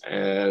names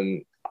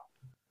and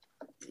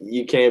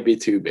you can't be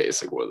too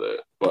basic with it,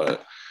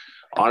 but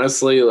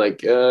honestly, like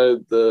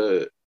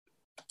the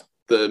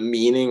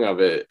meaning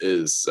of it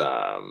is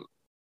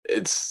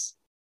it's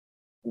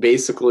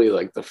basically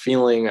like the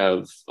feeling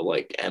of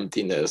like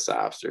emptiness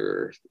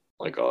after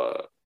like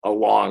a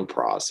long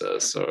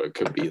process. So it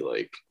could be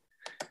like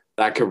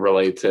that could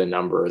relate to a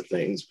number of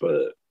things,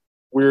 but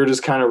we were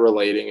just kind of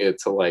relating it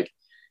to like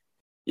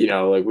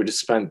like we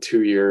just spent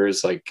 2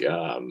 years not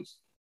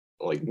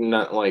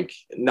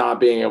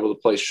being able to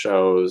play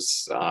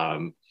shows.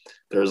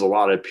 There's a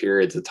lot of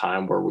periods of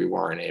time where we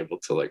weren't able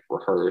to like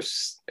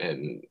rehearse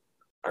in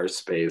our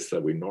space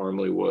that we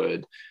normally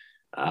would.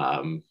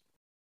 And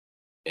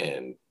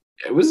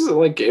it was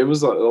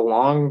a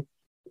long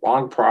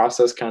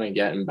process kind of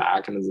getting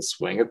back into the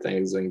swing of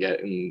things and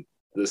getting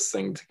this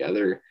thing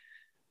together.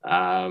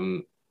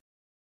 But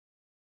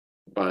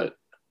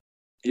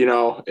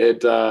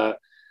it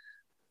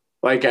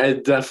I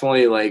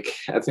definitely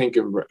I think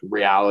in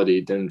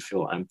reality didn't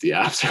feel empty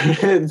after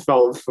it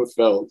felt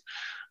fulfilled.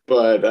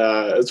 But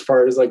as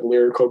far as like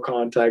lyrical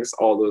context,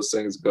 all those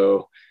things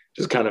go,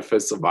 just kind of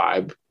fits the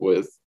vibe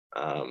with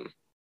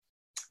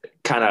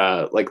kind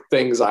of like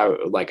things I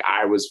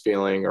was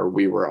feeling or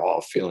we were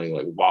all feeling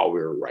like while we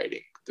were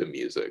writing the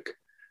music,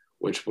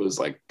 which was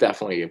like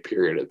definitely a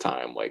period of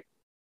time like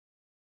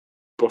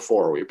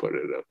before we put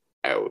it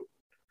out.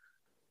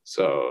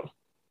 So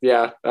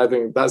yeah, I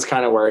think that's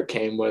kind of where it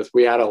came with.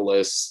 We had a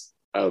list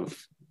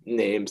of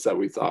names that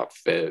we thought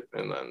fit,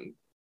 and then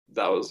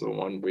that was the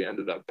one we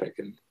ended up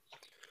picking.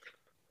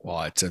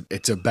 Well, it's a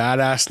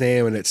badass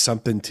name, and it's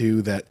something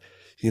too that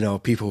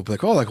people will be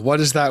like, oh, like what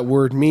does that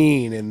word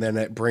mean? And then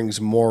it brings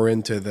more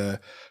into the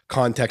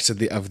context of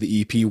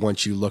the EP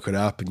once you look it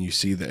up and you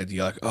see that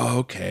you're like, oh,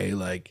 okay,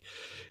 like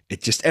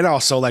it just, and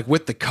also like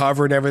with the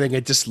cover and everything,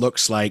 it just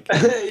looks like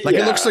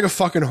it looks like a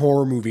fucking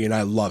horror movie, and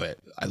I love it.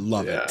 I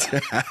love it.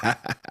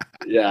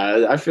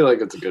 Yeah, I feel like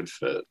it's a good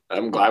fit.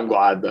 I'm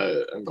glad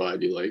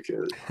you like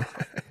it.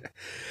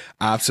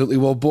 Absolutely.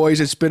 Well, boys,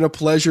 it's been a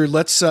pleasure.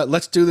 Let's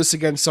do this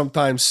again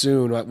sometime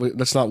soon.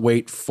 Let's not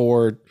wait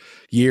 4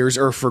 years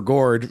or for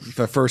Gord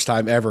the first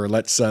time ever.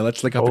 Let's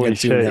link up Holy again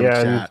soon and shit, have a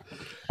yeah, chat.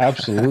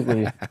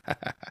 absolutely.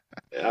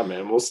 Yeah,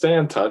 man, we'll stay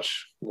in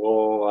touch.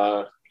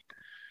 We'll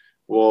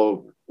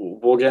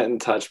get in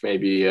touch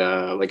maybe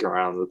like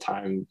around the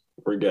time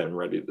we're getting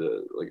ready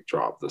to like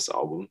drop this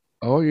album.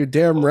 Oh, you're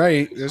damn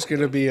right. There's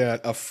going to be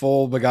a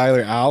full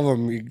Beguiler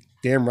album. You're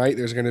damn right.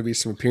 There's going to be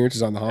some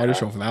appearances on the Harder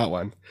Show for that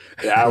one.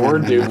 Yeah, we're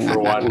due for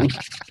one.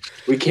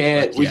 We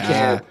can't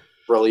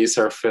release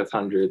our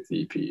 500th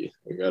EP. We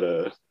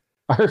gotta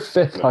Our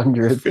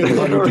 500th.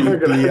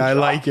 500 EP. I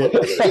like it.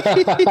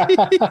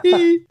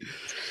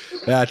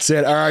 That's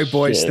it. All right,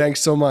 boys. Shit. Thanks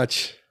so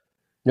much.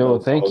 No,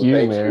 thank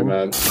you,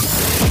 man.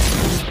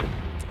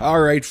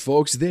 All right,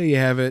 folks, there you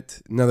have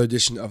it. Another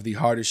edition of the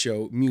Harder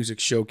Show Music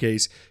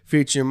Showcase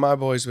featuring my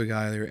boys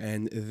Beguiler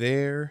and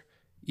their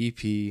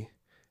EP,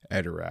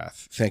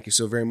 Etterath. Thank you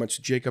so very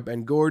much, Jacob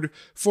and Gord,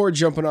 for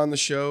jumping on the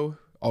show.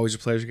 Always a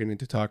pleasure getting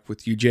to talk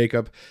with you,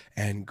 Jacob.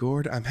 And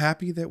Gord, I'm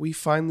happy that we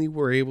finally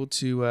were able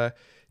to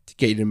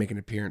get you to make an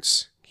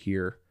appearance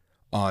here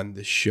on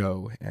the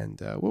show. And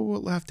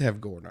we'll have to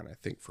have Gord on, I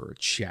think, for a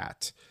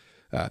chat.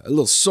 A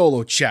little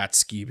solo chat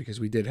ski, because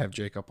we did have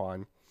Jacob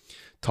on.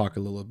 Talk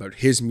a little about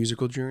his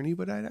musical journey,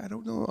 but I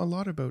don't know a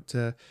lot about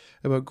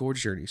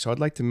Gord's journey, so I'd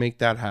like to make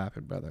that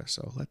happen, brother.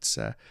 So let's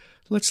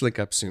link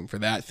up soon for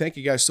that. Thank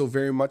you guys so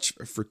very much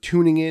for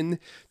tuning in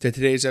to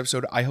today's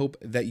episode. I hope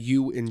that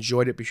you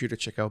enjoyed it. Be sure to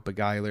check out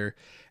Beguiler.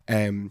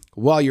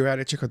 While you're at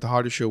it, check out the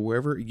Harder Show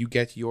wherever you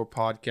get your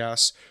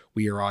podcasts.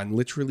 We are on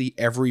literally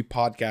every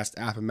podcast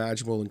app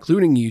imaginable,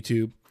 including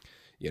YouTube.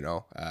 You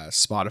know,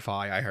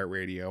 Spotify,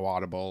 iHeartRadio,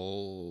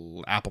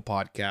 Audible, Apple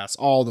Podcasts,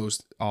 all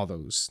those.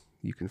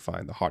 You can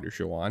find the Harder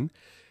Show on.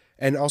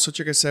 And also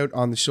check us out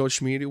on the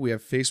social media. We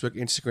have Facebook,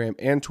 Instagram,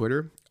 and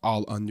Twitter,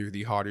 all under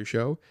the Harder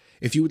Show.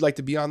 If you would like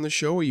to be on the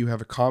show, or you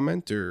have a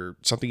comment or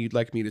something you'd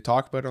like me to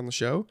talk about on the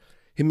show,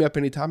 hit me up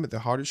anytime at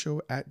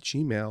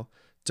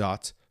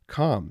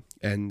thehardershow@gmail.com.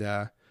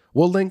 And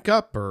we'll link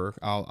up, or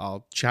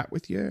I'll chat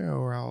with you,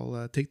 or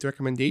I'll take the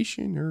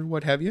recommendation, or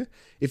what have you.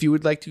 If you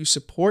would like to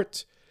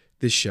support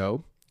this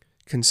show,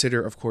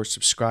 consider, of course,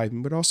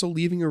 subscribing, but also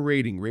leaving a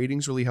rating.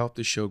 Ratings really help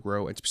this show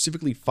grow, and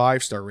specifically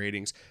 5-star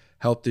ratings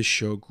help this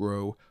show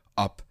grow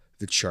up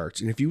the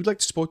charts. And if you would like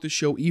to support the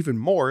show even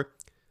more,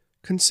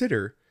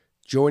 consider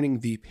joining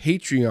the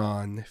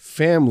Patreon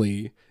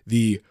family,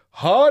 the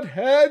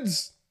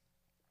Hotheads,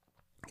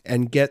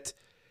 and get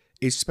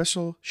a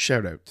special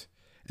shout out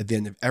at the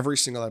end of every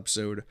single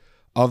episode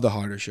of the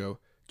Harder Show.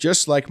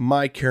 Just like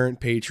my current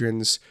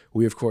patrons,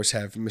 we of course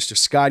have Mr.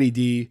 Scotty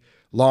D,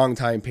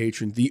 longtime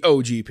patron, the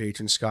OG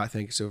patron. Scott,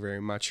 thank you so very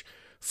much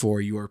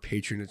for your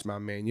patronage, my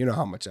man. You know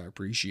how much I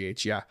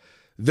appreciate you.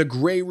 The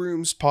Grey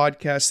Rooms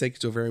podcast, thank you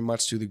so very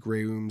much to the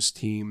Grey Rooms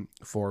team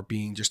for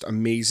being just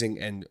amazing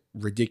and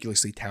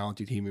ridiculously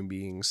talented human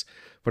beings,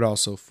 but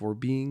also for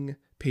being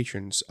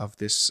patrons of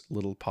this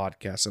little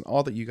podcast and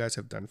all that you guys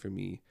have done for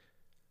me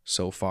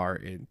so far.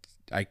 And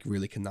I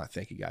really cannot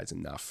thank you guys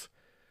enough.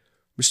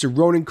 Mr.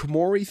 Ronan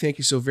Komori, thank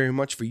you so very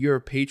much for your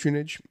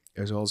patronage,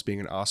 as well as being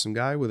an awesome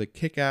guy with a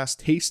kick-ass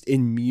taste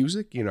in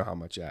music. You know how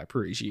much I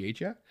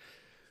appreciate you.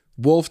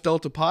 Wolf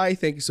Delta Pi,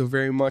 thank you so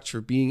very much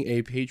for being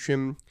a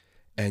patron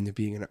and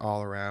being an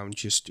all-around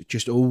just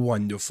a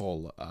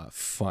wonderful,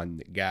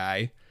 fun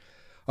guy.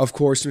 Of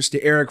course, Mr.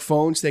 Eric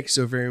Phones, thank you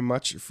so very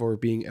much for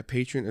being a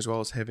patron, as well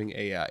as having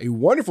a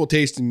wonderful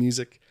taste in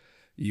music.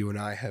 You and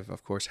I have,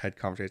 of course, had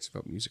conversations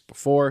about music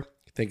before.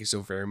 Thank you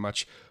so very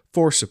much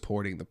for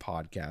supporting the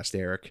podcast,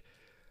 Eric.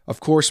 Of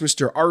course,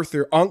 Mr.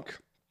 Arthur Unk,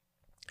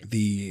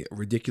 the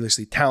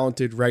ridiculously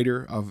talented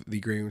writer of the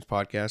Grey Rooms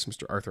podcast,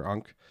 Mr. Arthur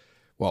Unk.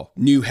 Well,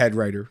 new head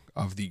writer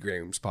of the Grey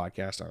Rooms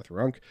podcast,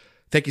 Arthur Unk.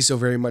 Thank you so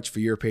very much for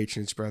your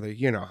patronage, brother.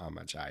 You know how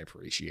much I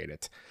appreciate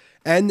it.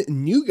 And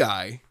new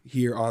guy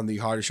here on the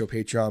Harder Show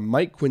Patreon,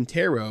 Mike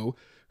Quintero,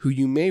 who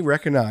you may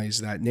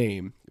recognize that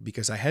name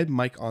because I had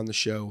Mike on the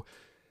show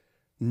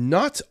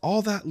not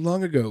all that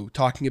long ago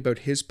talking about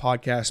his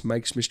podcast,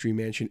 Mike's Mystery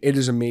Mansion. It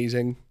is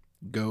amazing.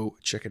 Go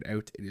check it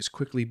out. It is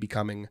quickly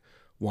becoming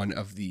one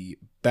of the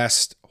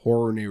best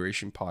horror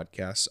narration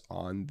podcasts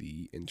on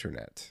the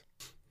internet.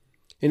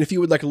 And if you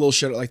would like a little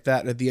shout out like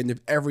that at the end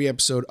of every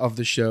episode of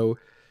the show,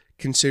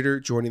 consider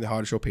joining the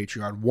Harder Show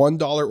Patreon.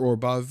 $1 or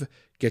above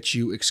gets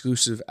you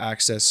exclusive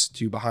access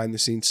to behind the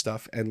scenes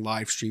stuff and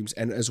live streams,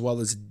 and as well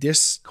as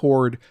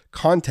Discord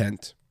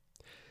content.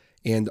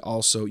 And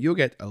also you'll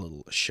get a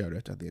little shout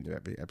out at the end of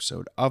every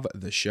episode of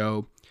the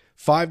show.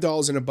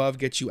 $5 and above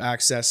gets you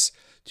access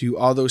to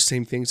all those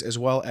same things, as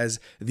well as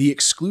the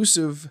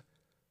exclusive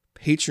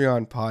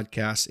Patreon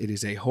podcast. It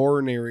is a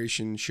horror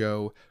narration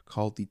show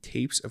called The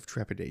Tapes of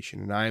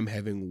Trepidation, and I am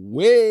having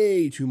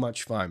way too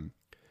much fun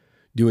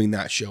doing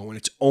that show, and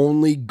it's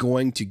only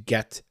going to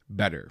get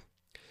better.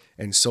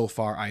 And so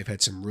far, I've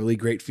had some really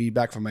great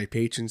feedback from my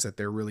patrons that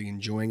they're really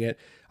enjoying it.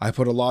 I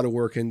put a lot of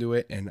work into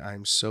it, and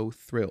I'm so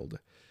thrilled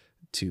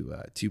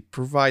to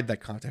provide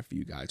that content for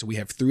you guys. We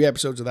have 3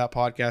 episodes of that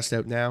podcast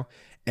out now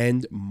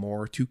and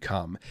more to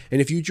come. And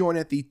if you join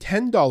at the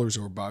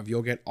 $10 or above,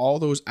 you'll get all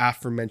those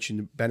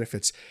aforementioned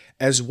benefits,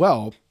 as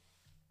well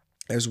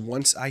as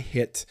once I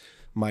hit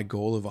my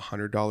goal of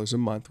 $100 a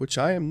month, which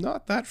I am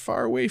not that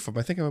far away from.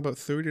 I think I'm about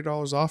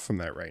 $30 off from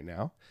that right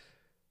now.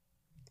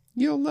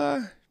 You'll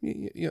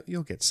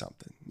get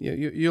something.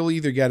 You'll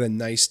either get a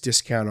nice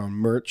discount on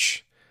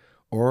merch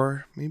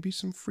or maybe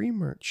some free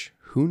merch.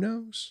 Who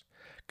knows?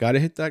 Got to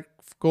hit that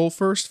goal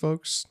first,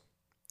 folks.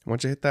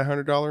 Once you hit that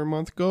 $100 a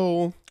month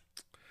goal,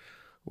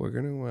 we're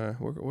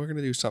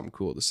gonna do something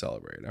cool to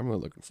celebrate. I'm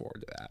really looking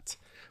forward to that.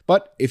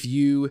 But if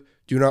you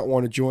do not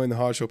want to join the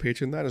Hod Show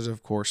Patreon, that is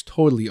of course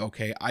totally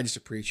okay. I just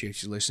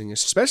appreciate you listening,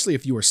 especially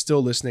if you are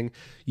still listening.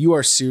 You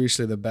are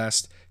seriously the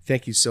best.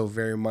 Thank you so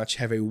very much.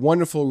 Have a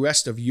wonderful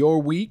rest of your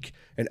week,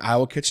 and I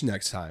will catch you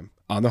next time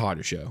on the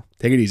Hod Show.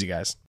 Take it easy, guys.